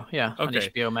TV show, yeah. Okay. On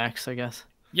HBO Max, I guess.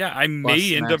 Yeah, I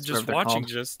may end up Max, just whatever they're watching called.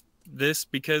 just this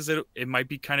because it might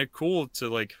be kind of cool to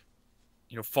like,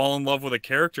 fall in love with a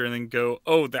character and then go,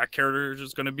 oh, that character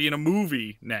is going to be in a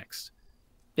movie next.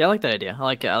 Yeah, I like that idea. I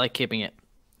like keeping it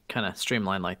kind of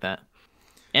streamlined like that.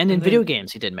 And in video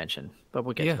games, he did mention, but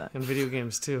we'll get to that. And video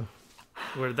games too,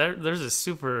 where there's a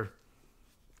super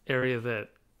area that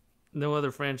no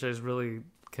other franchise really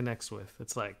connects with.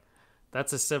 It's like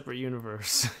that's a separate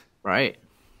universe. Right.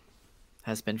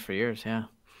 Has been for years, yeah.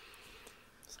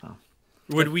 So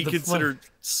Would we consider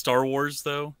Star Wars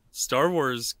though? Star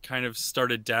Wars kind of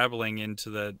started dabbling into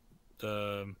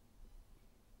the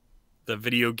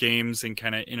video games and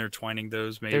kind of intertwining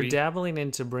those. Maybe they're dabbling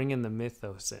into bringing the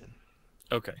mythos in.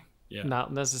 Okay. Yeah.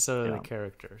 Not necessarily the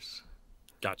characters.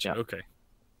 Gotcha. Yeah. Okay.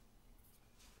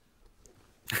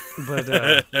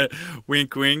 But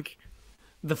wink, wink.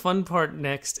 the fun part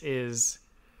next is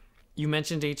you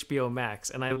mentioned HBO Max,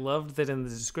 and I loved that in the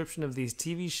description of these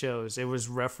TV shows, it was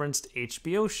referenced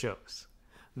HBO shows.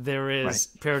 There is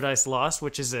Paradise Lost,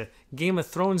 which is a Game of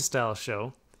Thrones style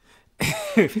show.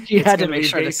 You had to make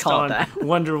sure to call it that.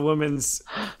 Wonder Woman's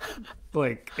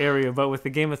area, but with the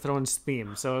Game of Thrones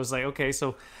theme. So I was like, okay,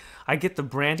 so I get the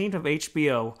branding of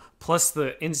HBO plus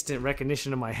the instant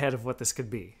recognition in my head of what this could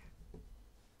be.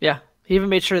 Yeah, he even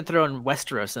made sure to throw in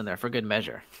Westeros in there for good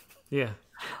measure. Yeah.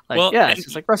 It's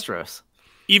just like Westeros.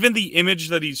 Even the image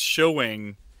that he's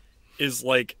showing is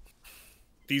like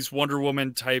these Wonder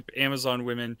Woman type Amazon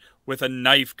women with a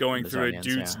knife going through a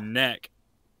dude's neck.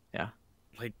 Yeah.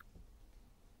 Like,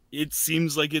 it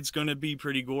seems like it's going to be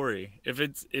pretty gory.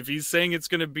 If he's saying it's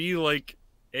going to be like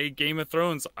a Game of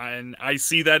Thrones, and I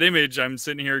see that image, I'm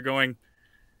sitting here going,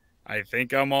 I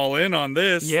think I'm all in on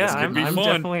this. Yeah, this I'm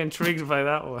definitely intrigued by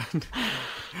that one.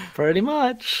 Pretty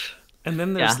much. And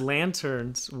then there's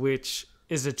Lanterns, which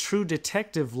is a True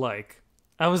Detective like.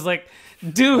 I was like,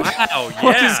 dude,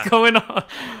 what is going on?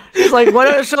 He's like, what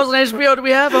other shows on HBO do we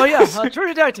have? Oh, yeah,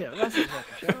 True Detective. That's a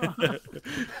show.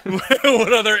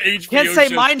 What other HBO Can't say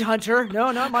shows? Mindhunter. No,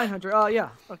 not Mindhunter. Oh, yeah,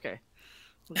 okay.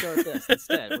 We'll go with this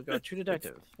instead. We'll go True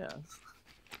Detective. Yeah.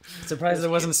 Surprised there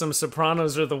wasn't some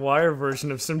Sopranos or The Wire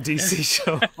version of some DC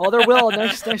show. Oh, there will.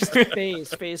 Next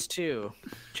phase 2,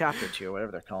 chapter 2,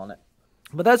 whatever they're calling it.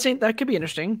 But that could be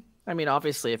interesting. I mean,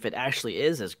 obviously, if it actually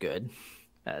is as good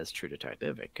as True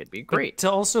Detective, it could be great. But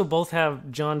to also both have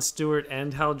Jon Stewart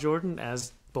and Hal Jordan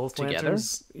as both together,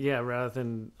 Lanterns, rather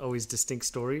than always distinct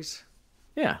stories.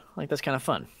 Yeah, like that's kind of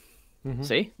fun. Mm-hmm.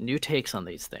 See, new takes on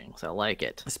these things. I like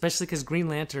it, especially because Green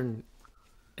Lantern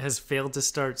has failed to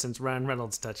start since Ryan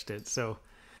Reynolds touched it. So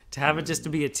to have it just to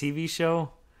be a TV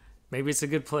show, maybe it's a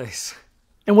good place.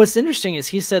 And what's interesting is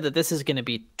he said that this is going to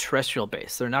be terrestrial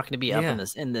based. They're not going to be up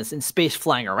in space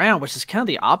flying around, which is kind of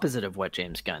the opposite of what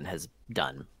James Gunn has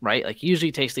done, right? Like he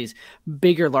usually takes these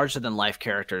bigger, larger than life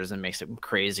characters and makes them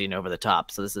crazy and over the top.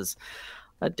 So this is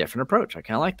a different approach. I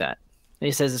kind of like that. And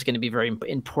he says it's going to be very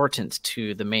important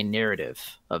to the main narrative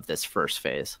of this first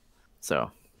phase. So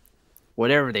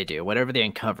whatever they do, whatever they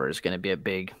uncover is going to be a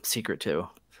big secret to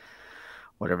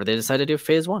whatever they decide to do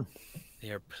phase 1.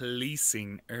 They are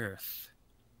policing Earth.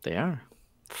 They are.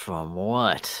 From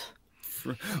what?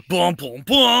 Boom, boom,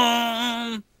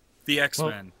 boom. The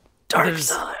X-Men. Dark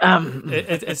side.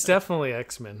 It's definitely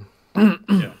X-Men.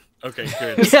 Yeah. Okay,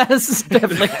 good. Yes,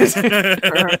 definitely.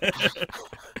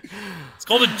 It's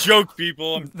called a joke,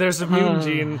 people. There's a mutant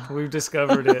gene. We've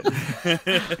discovered it.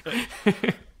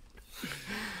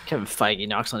 Kevin Feige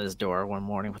knocks on his door one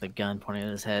morning with a gun pointing at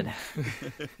his head.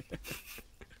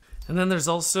 And then there's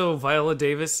also Viola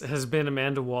Davis has been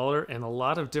Amanda Waller and a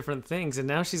lot of different things, and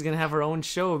now she's going to have her own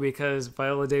show because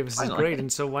Viola Davis is great,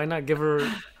 and so why not give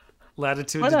her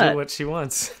latitude to do what she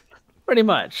wants? Pretty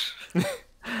much.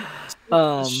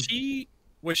 Was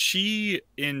she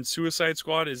in Suicide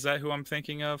Squad? Is that who I'm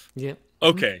thinking of? Yeah.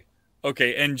 Okay.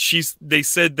 And they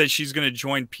said that she's going to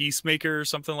join Peacemaker or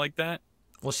something like that?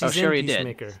 Well, she's in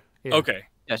Peacemaker. Yeah. Okay.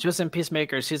 Yeah, she was in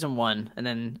Peacemaker season 1, and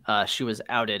then she was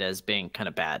outed as being kind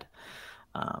of bad.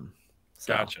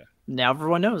 Gotcha. Now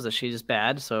everyone knows that she's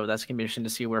bad, so that's going to be interesting to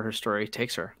see where her story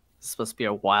takes her. It's supposed to be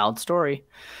a wild story.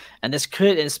 And it's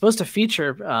supposed to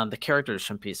feature the characters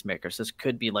from Peacemaker, so this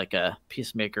could be like a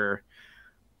Peacemaker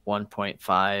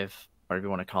 1.5, whatever you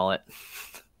want to call it,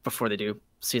 before they do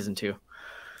season 2.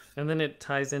 And then it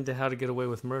ties into How to Get Away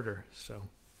with Murder. So.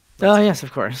 Oh, yes,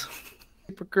 of course.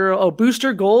 Supergirl. Oh,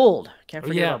 Booster Gold. Can't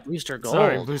forget about Booster Gold.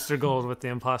 Sorry, Booster Gold with the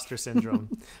imposter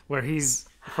syndrome, where he's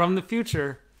from the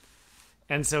future,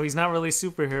 and so he's not really a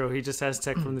superhero. He just has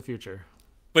tech from the future.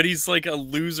 But he's like a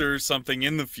loser or something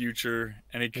in the future,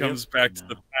 and he comes back to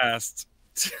the past.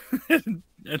 And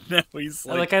now he's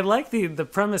like... I like the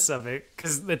premise of it,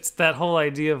 because it's that whole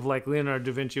idea of like Leonardo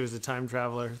da Vinci was a time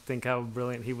traveler. Think how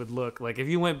brilliant he would look. Like if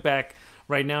you went back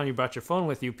right now and you brought your phone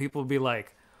with you, people would be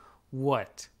like,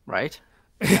 what? Right?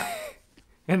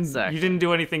 And you didn't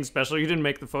do anything special. You didn't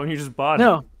make the phone. You just bought it.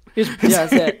 No.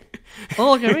 That's it.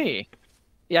 Oh, look at me.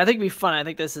 Yeah, I think it'd be fun. I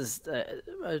think this is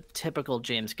a typical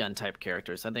James Gunn type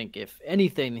characters. I think if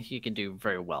anything, he can do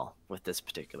very well with this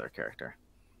particular character,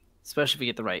 especially if you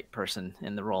get the right person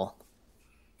in the role.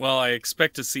 Well, I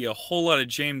expect to see a whole lot of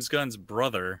James Gunn's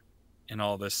brother in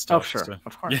all this stuff. Oh, sure. So.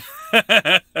 Of course.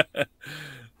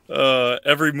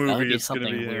 Every movie that would be is something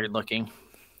gonna be weird looking.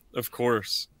 Of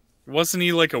course. Wasn't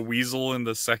he like a weasel in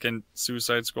the second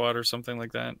Suicide Squad or something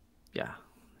like that? Yeah.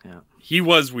 He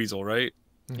was Weasel, right?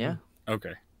 Yeah.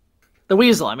 Okay. The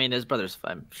Weasel. I mean, his brother's,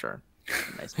 I'm sure,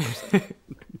 a nice person.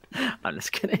 I'm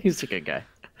just kidding. He's a good guy.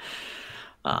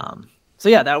 So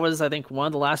yeah, that was I think one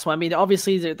of the last one. I mean,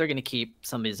 obviously they're going to keep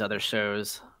some of these other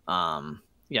shows.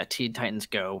 Yeah, Teen Titans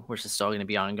Go, which is still going to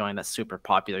be ongoing. That's super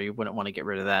popular. You wouldn't want to get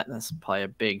rid of that. That's probably a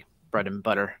big bread and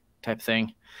butter type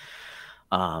thing.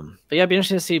 But yeah, it'd be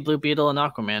interesting to see Blue Beetle and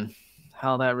Aquaman,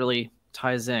 how that really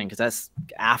ties in, because that's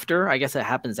after. I guess it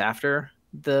happens after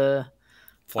the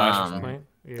Flashpoint.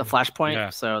 the Flashpoint.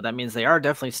 Yeah. So that means they are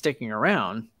definitely sticking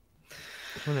around.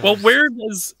 Well, where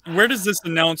does this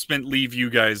announcement leave you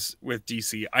guys with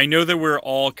DC? I know that we're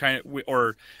all kind of,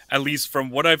 or at least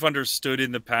from what I've understood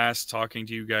in the past, talking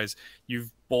to you guys,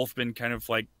 you've both been kind of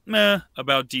like meh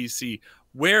about DC.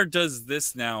 Where does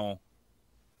this now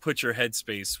put your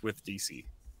headspace with DC?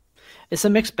 It's a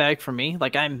mixed bag for me.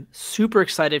 Like, I'm super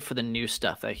excited for the new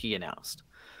stuff that he announced,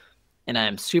 and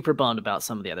I'm super bummed about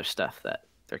some of the other stuff that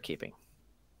they're keeping.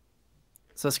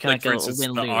 So it's kind Like, of for like instance, a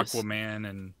the win-lose. Aquaman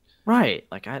and Right.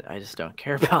 Like, I just don't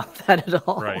care about that at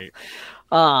all. right.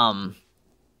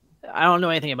 I don't know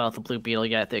anything about the Blue Beetle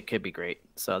yet. It could be great.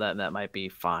 So that might be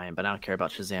fine. But I don't care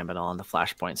about Shazam at all. And the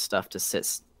Flashpoint stuff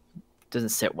doesn't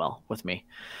sit well with me.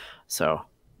 So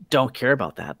don't care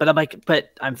about that. But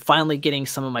I'm finally getting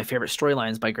some of my favorite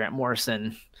storylines by Grant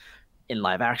Morrison in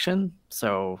live action.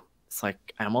 So it's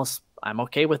like I'm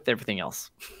okay with everything else.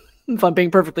 If I'm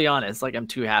being perfectly honest, like, I'm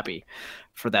too happy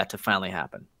for that to finally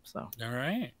happen. So All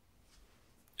right.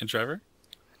 And Trevor?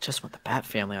 just want the Bat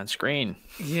Family on screen.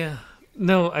 Yeah.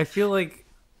 No, I feel like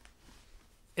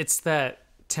it's that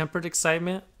tempered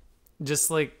excitement.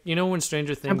 Just like, when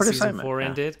Stranger Things Tempered season excitement, 4 yeah.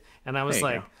 ended, and I was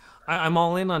There you like, I'm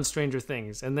all in on Stranger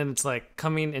Things, and then it's like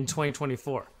coming in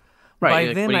 2024. Right, By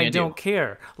like, then, what are you I gonna don't do?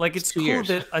 care. Like, it's 2 cool years.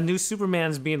 that a new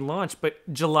Superman's being launched, but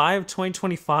July of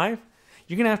 2025,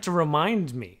 you're gonna have to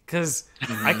remind me, because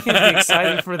I can't be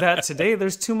excited for that today.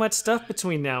 There's too much stuff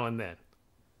between now and then.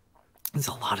 There's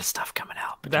a lot of stuff coming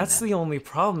out. That's the only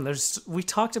problem. We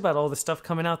talked about all the stuff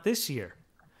coming out this year,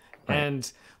 and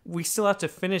we still have to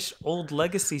finish old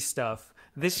legacy stuff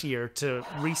this year to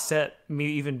reset me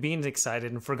even being excited,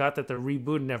 and forgot that they're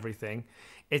rebooting everything.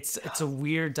 It's a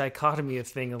weird dichotomy of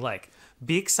thing. Like,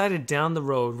 be excited down the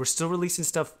road. We're still releasing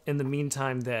stuff in the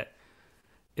meantime that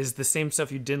is the same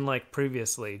stuff you didn't like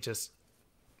previously, just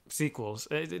sequels.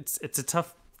 It's a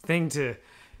tough thing to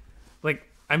like.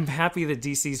 I'm happy that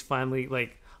DC's finally,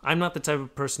 like, I'm not the type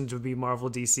of person to be Marvel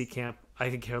DC camp. I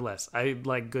could care less. I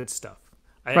like good stuff.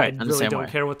 I Right, I'm the really same don't way.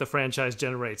 care what the franchise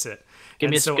generates it. Give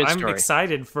me a so good I'm story.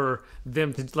 excited for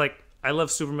them to, like, I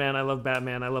love Superman, I love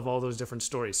Batman, I love all those different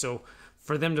stories. So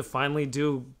for them to finally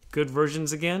do good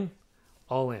versions again,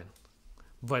 all in.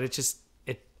 But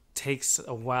it takes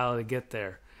a while to get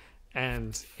there.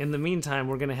 And in the meantime,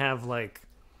 we're going to have, like,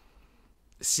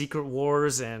 Secret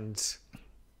Wars, and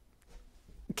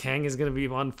Kang is going to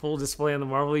be on full display in the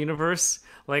Marvel Universe.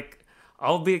 Like,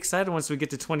 I'll be excited once we get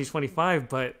to 2025,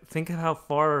 but think of how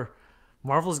far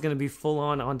Marvel's going to be full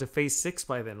on onto Phase 6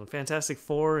 by then. Fantastic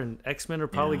Four and X-Men are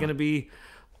probably going to be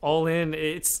all in.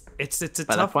 It's a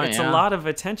tough, point, it's yeah. a lot of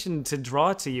attention to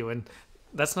draw to you, and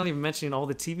that's not even mentioning all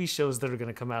the TV shows that are going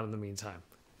to come out in the meantime.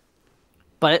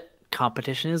 But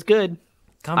competition is good.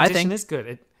 Competition is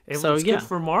good. It's So, yeah. good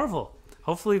for Marvel.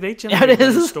 Hopefully they it generate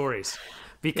better is. stories.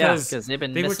 Yeah, Because 'cause they've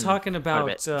been they were missing talking quite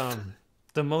a about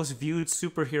the most viewed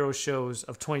superhero shows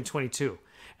of 2022.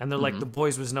 And they're like, The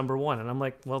Boys was #1. And I'm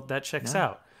like, well, that checks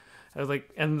out. I was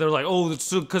like, and they're like, oh,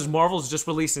 it's because Marvel's just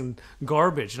releasing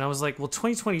garbage. And I was like, well,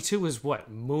 2022 was what?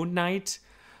 Moon Knight,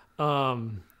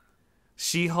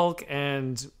 She-Hulk,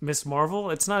 and Miss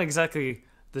Marvel? It's not exactly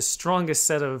the strongest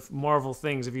set of Marvel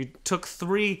things. If you took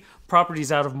 3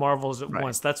 properties out of Marvel's at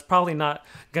once, that's probably not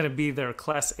going to be their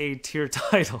Class A tier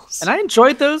titles. And I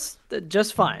enjoyed those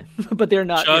just fine, but they're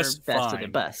not Just your best of fine. the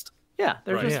best. Yeah,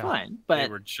 they're Right. just Yeah. fine, They but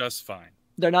were just fine.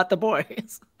 they're not the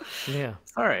Boys. Yeah.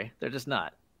 Sorry, they're just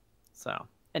not. So,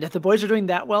 and if the Boys are doing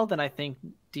that well, then I think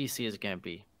DC is going to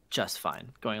be just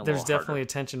fine. Going a There's little definitely harder.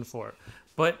 attention for it.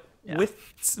 But Yeah.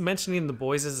 with mentioning The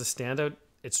Boys as a standout,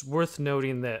 it's worth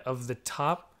noting that of the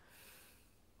top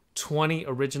 20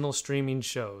 original streaming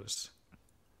shows,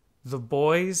 The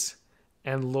Boys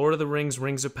and Lord of the Rings,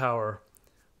 Rings of Power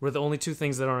were the only 2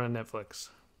 things that aren't on Netflix.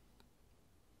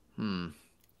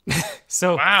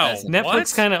 So Wow, Netflix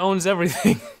what? kind of owns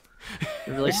everything.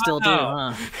 They really still do,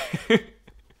 Wow. huh?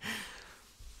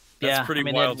 That's pretty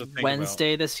they wild had to think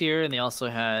Wednesday this year, and they also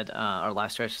had, or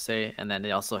last year I should say, and then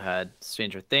they also had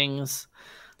Stranger Things,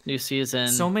 new season.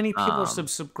 So many people are Um,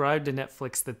 subscribed to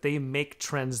Netflix that they make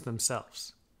trends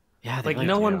themselves. Yeah, they Like, really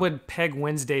no one do. would peg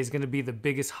Wednesday is going to be the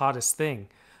biggest, hottest thing.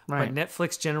 Right. But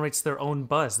Netflix generates their own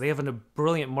buzz. They have a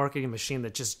brilliant marketing machine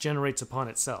that just generates upon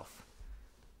itself.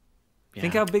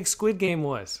 Think Yeah. how big Squid Game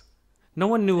was. No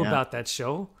one knew Yeah. about that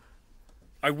show.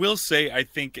 I will say, I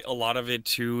think a lot of it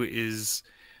too is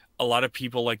a lot of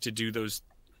people like to do those,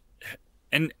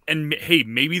 and hey,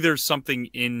 maybe there's something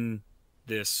in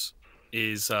this.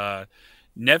 Is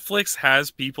Netflix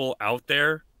has people out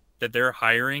there that they're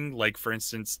hiring, like for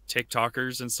instance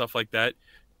TikTokers and stuff like that,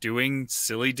 doing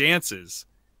silly dances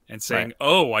and saying, Right.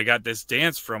 "Oh, I got this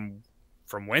dance from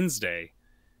Wednesday,"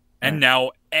 and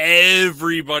now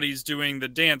everybody's doing the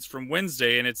dance from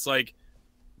Wednesday, and it's like,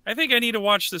 I think I need to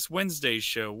watch this Wednesday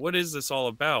show. What is this all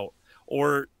about?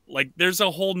 Or like, there's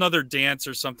a whole nother dance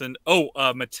or something. Oh,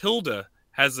 Matilda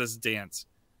has this dance.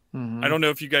 Mhm. I don't know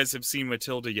if you guys have seen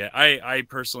Matilda yet. I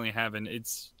personally haven't.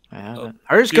 I haven't.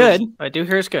 Hers good. I do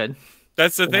hear it's good.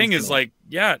 That's the thing Wednesday. is like,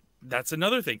 yeah, that's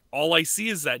another thing. All I see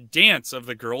is that dance of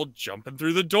the girl jumping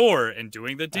through the door and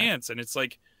doing the dance. And it's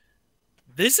like,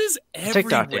 this is everywhere.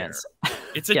 TikTok dance.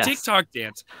 It's a Yes. TikTok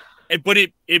dance. But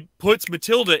it puts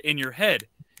Matilda in your head.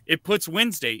 It puts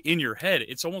Wednesday in your head.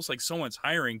 It's almost like someone's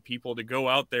hiring people to go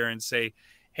out there and say,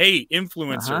 hey,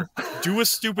 influencer, do a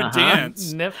stupid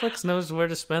dance. Netflix knows where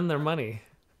to spend their money.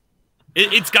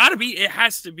 It's got to be. It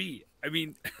has to be. I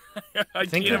mean, I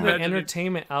Think can't of the imagine it.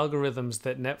 entertainment algorithms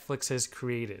that Netflix has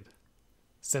created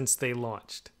since they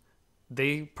launched.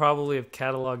 They probably have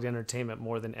cataloged entertainment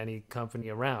more than any company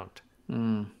around.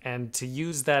 And to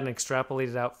use that and extrapolate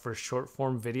it out for short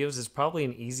form videos is probably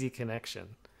an easy connection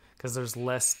because there's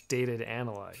less data to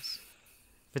analyze.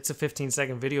 If it's a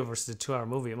 15-second video versus a 2-hour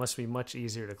movie, it must be much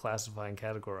easier to classify and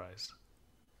categorize.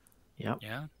 Yep.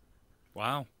 Yeah.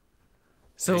 Wow.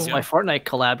 So My Fortnite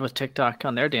collabed with TikTok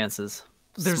on their dances.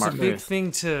 there's Smart a big move.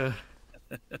 thing to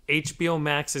HBO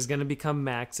Max is going to become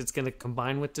Max. It's going to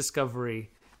combine with Discovery,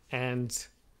 and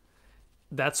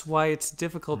that's why it's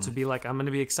difficult to be like, I'm going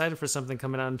to be excited for something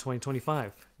coming out in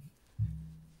 2025.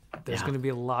 There's Yeah. going to be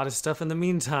a lot of stuff in the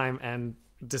meantime, and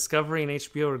Discovery and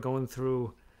HBO are going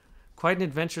through quite an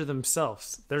adventure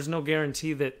themselves. There's no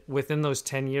guarantee that within those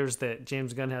 10 years that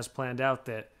James Gunn has planned out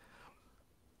that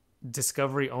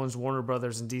Discovery owns Warner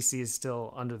Brothers and DC is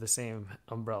still under the same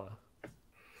umbrella.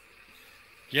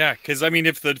 Yeah, because I mean,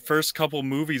 if the first couple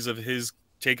movies of his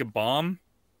take a bomb,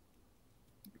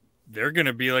 they're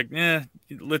gonna be like,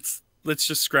 let's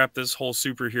just scrap this whole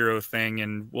superhero thing,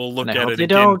 and we'll look And I at hope it they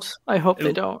again. don't. I hope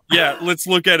they don't. Yeah, let's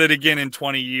look at it again in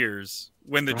 20 years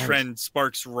when the Right. trend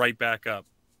sparks right back up.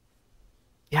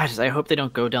 Yeah, I hope they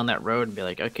don't go down that road and be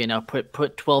like, okay, now put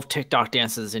 12 TikTok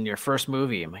dances in your first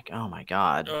movie. I'm like, oh my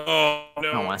god, Oh no!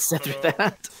 I don't want to sit through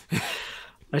that.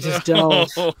 I just don't.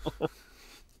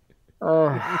 Oh,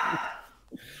 I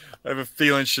have a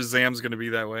feeling Shazam's gonna be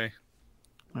that way.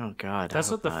 oh god. I That's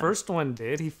hope what the not. first one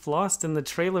did. He flossed in the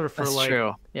trailer for That's like true.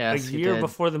 a Yes, he year did.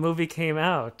 before the movie came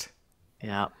out.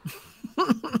 Yeah.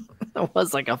 It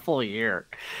was like a full year.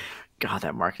 God,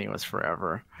 that marketing was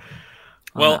forever.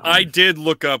 on Well, that one. I did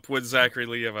look up what Zachary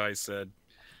Levi said.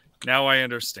 Now I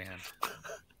understand.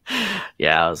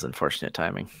 Yeah, it was unfortunate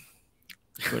timing.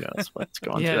 Who knows what's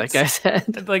going Yeah, through that guy's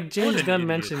head? Like James an Gunn idiot.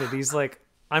 mentioned it. He's like,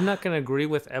 I'm not going to agree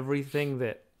with everything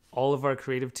that all of our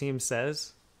creative team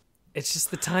says. It's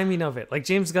just the timing of it. Like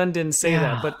James Gunn didn't say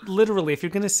that, but literally, if you're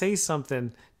going to say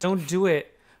something, don't do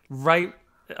it right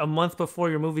a month before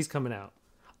your movie's coming out.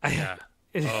 Yeah.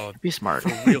 Oh, Be smart.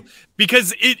 real.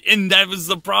 Because and that was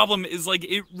the problem, is like,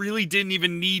 it really didn't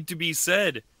even need to be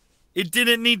said. It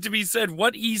didn't need to be said.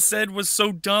 What he said was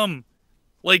so dumb.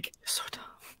 Like, So dumb.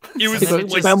 it was then it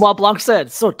like Benoit Blanc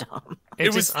said, so dumb. It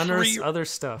was just unearths three- other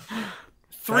stuff.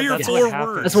 three or that's four what happened.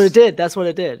 words. That's what it did. That's what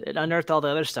it did. It unearthed all the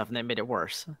other stuff and then made it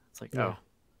worse. It's like, Yeah.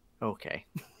 oh, okay.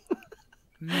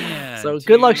 Man, So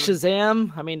good luck, dude.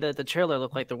 Shazam. I mean, the trailer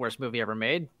looked like the worst movie ever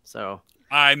made. So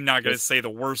I'm not going to say the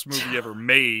worst movie ever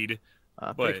made.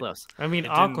 pretty But- close. I mean, It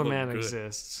didn't look Aquaman good.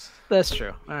 exists. That's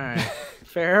true. All right.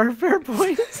 fair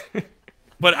point.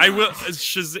 But I will.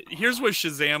 Here's what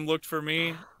Shazam looked for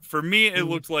me. For me, it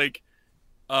looked like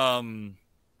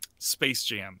Space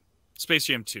Jam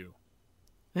 2.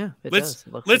 Yeah, it Let's does.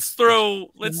 It looks let's like-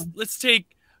 throw let's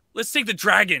take the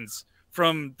dragons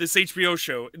from this HBO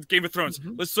show, Game of Thrones.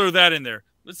 Let's throw that in there.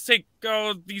 Let's take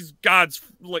these gods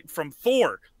like from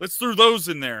Thor. Let's throw those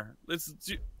in there.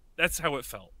 That's how it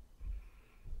felt.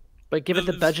 But give it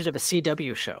the It's- budget of a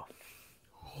CW show.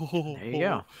 There you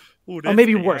go. Ooh, Or that's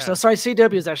maybe bad. worse. No, sorry,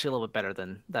 CW is actually a little bit better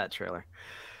than that trailer.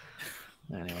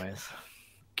 Anyways,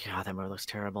 God, that movie looks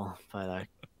terrible. But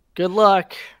good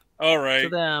luck All to right.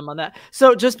 them on that.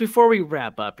 So just before we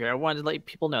wrap up here, I wanted to let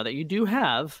people know that you do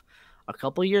have a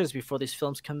couple years before these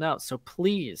films come out. So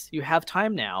please, you have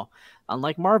time now.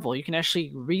 Unlike Marvel, you can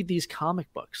actually read these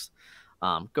comic books.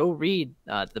 Go read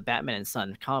the Batman and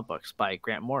Son comic books by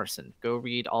Grant Morrison. Go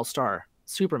read All Star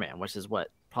Superman, which is what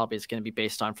probably is going to be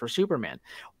based on for Superman.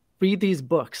 Read these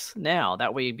books now.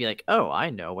 That way you'd be like, oh, I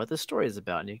know what the story is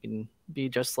about. And you can be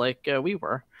just like we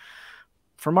were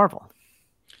for Marvel.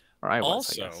 Or I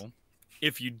was, I guess. Also,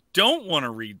 if you don't want to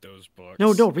read those books...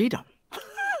 No, don't read them.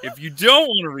 If you don't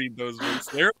want to read those books,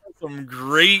 there are some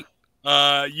great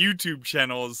YouTube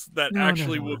channels that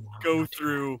will go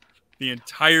through the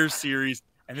entire series,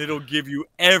 and it'll give you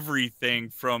everything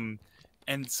from...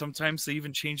 And sometimes they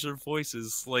even change their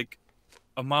voices, like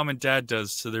a mom and dad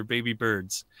does to their baby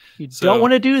birds. You don't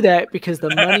want to do that because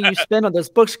the money you spend on those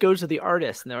books goes to the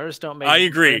artist, and the artists don't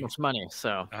make very much money.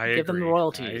 So give them the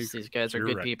royalties. These guys are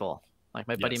good people, like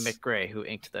my buddy Mick Gray, who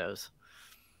inked those.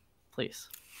 Please.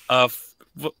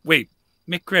 Wait,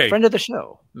 Mick Gray, friend of the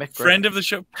show, Mick Gray. Friend of the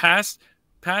show, past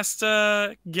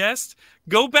guest.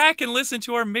 Go back and listen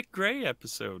to our Mick Gray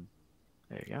episode.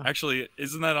 There you go. Actually,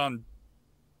 isn't that on?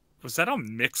 Was that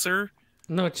on Mixer?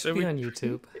 No, it should be on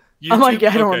YouTube. Oh my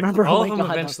god, I don't remember. All of them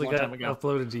eventually got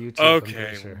uploaded to YouTube.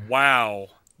 Okay, wow,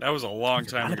 that was a long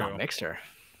time ago. Mixer.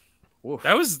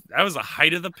 That was the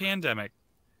height of the pandemic.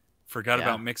 Forgot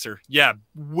about Mixer. Yeah,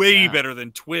 way better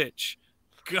than Twitch.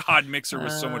 God, Mixer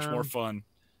was so much more fun.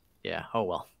 Yeah. Oh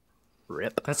well.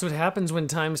 Rip. That's what happens when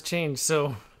times change.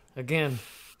 So again,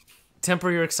 temper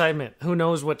your excitement. Who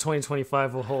knows what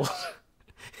 2025 will hold?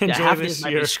 Enjoy half this these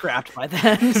might year. be scrapped by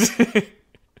then.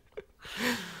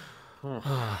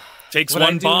 Takes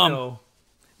one bomb.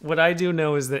 What I do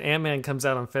know is that Ant-Man comes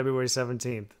out on February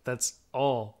 17th. That's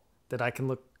all that I can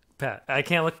look past. I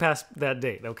can't look past that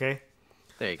date, okay?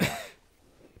 There you go.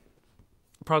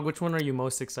 Prog, which one are you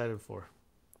most excited for?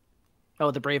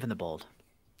 Oh, The Brave and the Bold.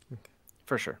 Okay.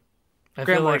 For sure. I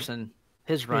Grant feel like, Morrison,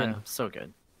 his run, so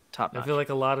good. Top notch. I feel like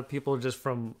a lot of people just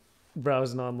from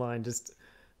browsing online, just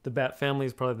the Bat Family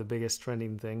is probably the biggest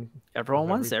trending thing. Everyone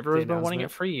wants it. Everyone's been wanting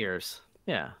it for years.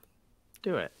 Yeah.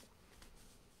 Do it.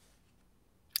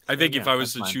 I think if I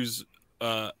was to choose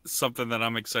something that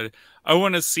I'm excited, I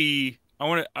want to see.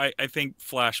 I think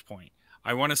Flashpoint.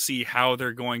 I want to see how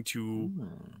they're going to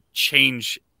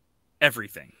change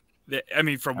everything. I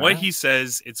mean, from what he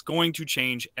says, it's going to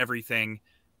change everything.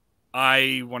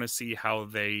 I want to see how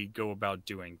they go about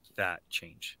doing that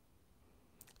change.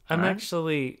 I'm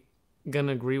actually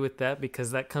gonna agree with that because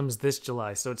that comes this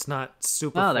July, so it's not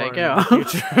super far there you in go. the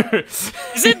future.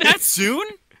 Is it that soon?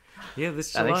 Yeah,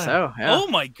 this July. I think so. Yeah. Oh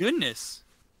my goodness.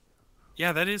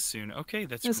 Yeah, that is soon. Okay,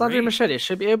 that's it's great. Andre Machete.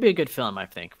 It'll be a good film, I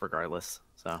think, regardless.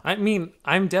 So I mean,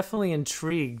 I'm definitely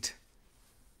intrigued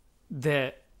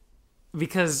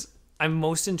because I'm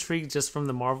most intrigued just from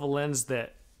the Marvel lens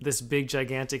that this big,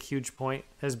 gigantic, huge point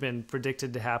has been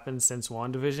predicted to happen since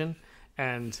WandaVision,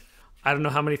 and I don't know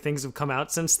how many things have come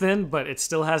out since then, but it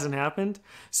still hasn't happened.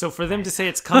 So for them to say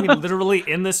it's coming literally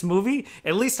in this movie,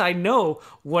 at least I know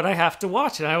what I have to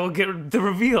watch, and I will get the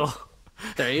reveal.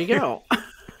 There you go.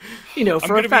 You know,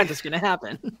 for a fact it's going to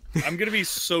happen. I'm going to be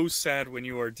so sad when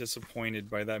you are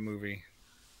disappointed by that movie.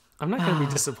 I'm not going to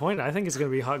be disappointed. I think it's going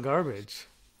to be hot garbage.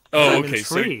 Oh, I'm okay.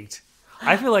 intrigued.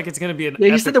 I feel like it's going to be an you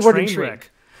epic said the word train intrigued.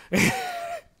 wreck.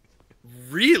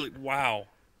 Really? Wow.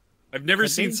 I've never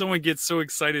seen someone get so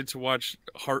excited to watch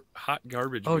hot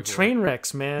garbage. Oh, before. train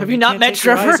wrecks, man! Have you not met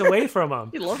Trevor? Your eyes away from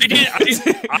him.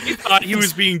 I thought he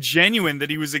was being genuine, that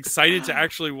he was excited to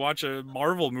actually watch a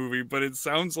Marvel movie, but it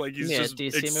sounds like he's just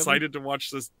DC excited to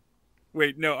watch this.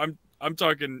 Wait, no, I'm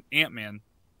talking Ant-Man.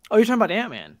 Oh, you're talking about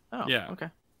Ant-Man. Oh, yeah. Okay.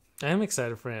 I am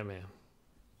excited for Ant-Man.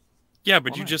 Yeah,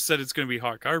 but you just said it's going to be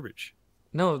hot garbage.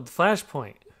 No, the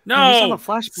Flashpoint. No,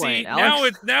 Flashpoint. See,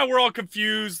 Alex. now we're all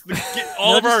confused.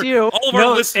 All of our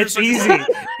listeners. It's easy.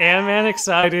 Ant-Man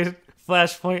excited.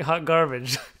 Flashpoint hot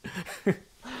garbage.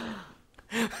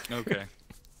 Okay.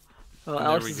 Well,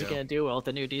 Alex isn't going to do well with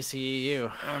the new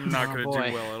DCEU. I'm not going to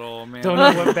do well at all, man. Don't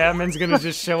know what Batman's going to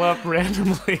just show up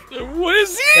randomly. What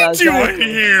is he doing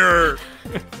here?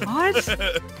 What?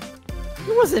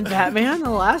 He wasn't Batman,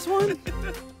 the last one.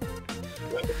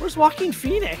 Where's Joaquin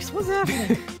Phoenix? What's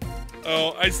happening?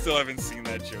 Oh, I still haven't seen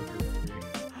that Joker movie.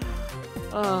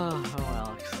 Oh,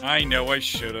 Alex. I know I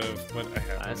should have, but I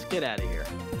haven't. Let's get out of here.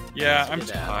 Yeah, I'm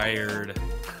tired.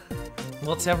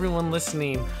 Well, to everyone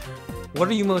listening, what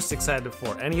are you most excited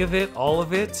for? Any of it? All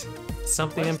of it?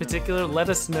 Something in particular? Let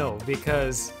us know,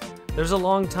 because there's a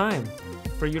long time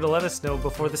for you to let us know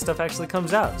before this stuff actually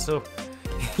comes out. So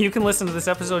you can listen to this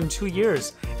episode in 2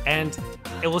 years, and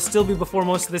it will still be before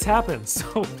most of this happens.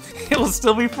 So it will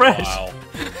still be fresh.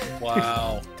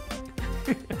 Wow.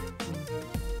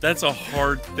 That's a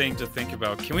hard thing to think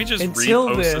about. Can we just Until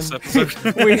repost then, this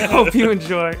episode? We hope you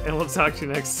enjoy, and we'll talk to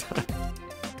you next time.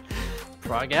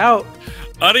 Frog out.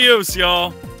 Adios,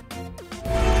 y'all.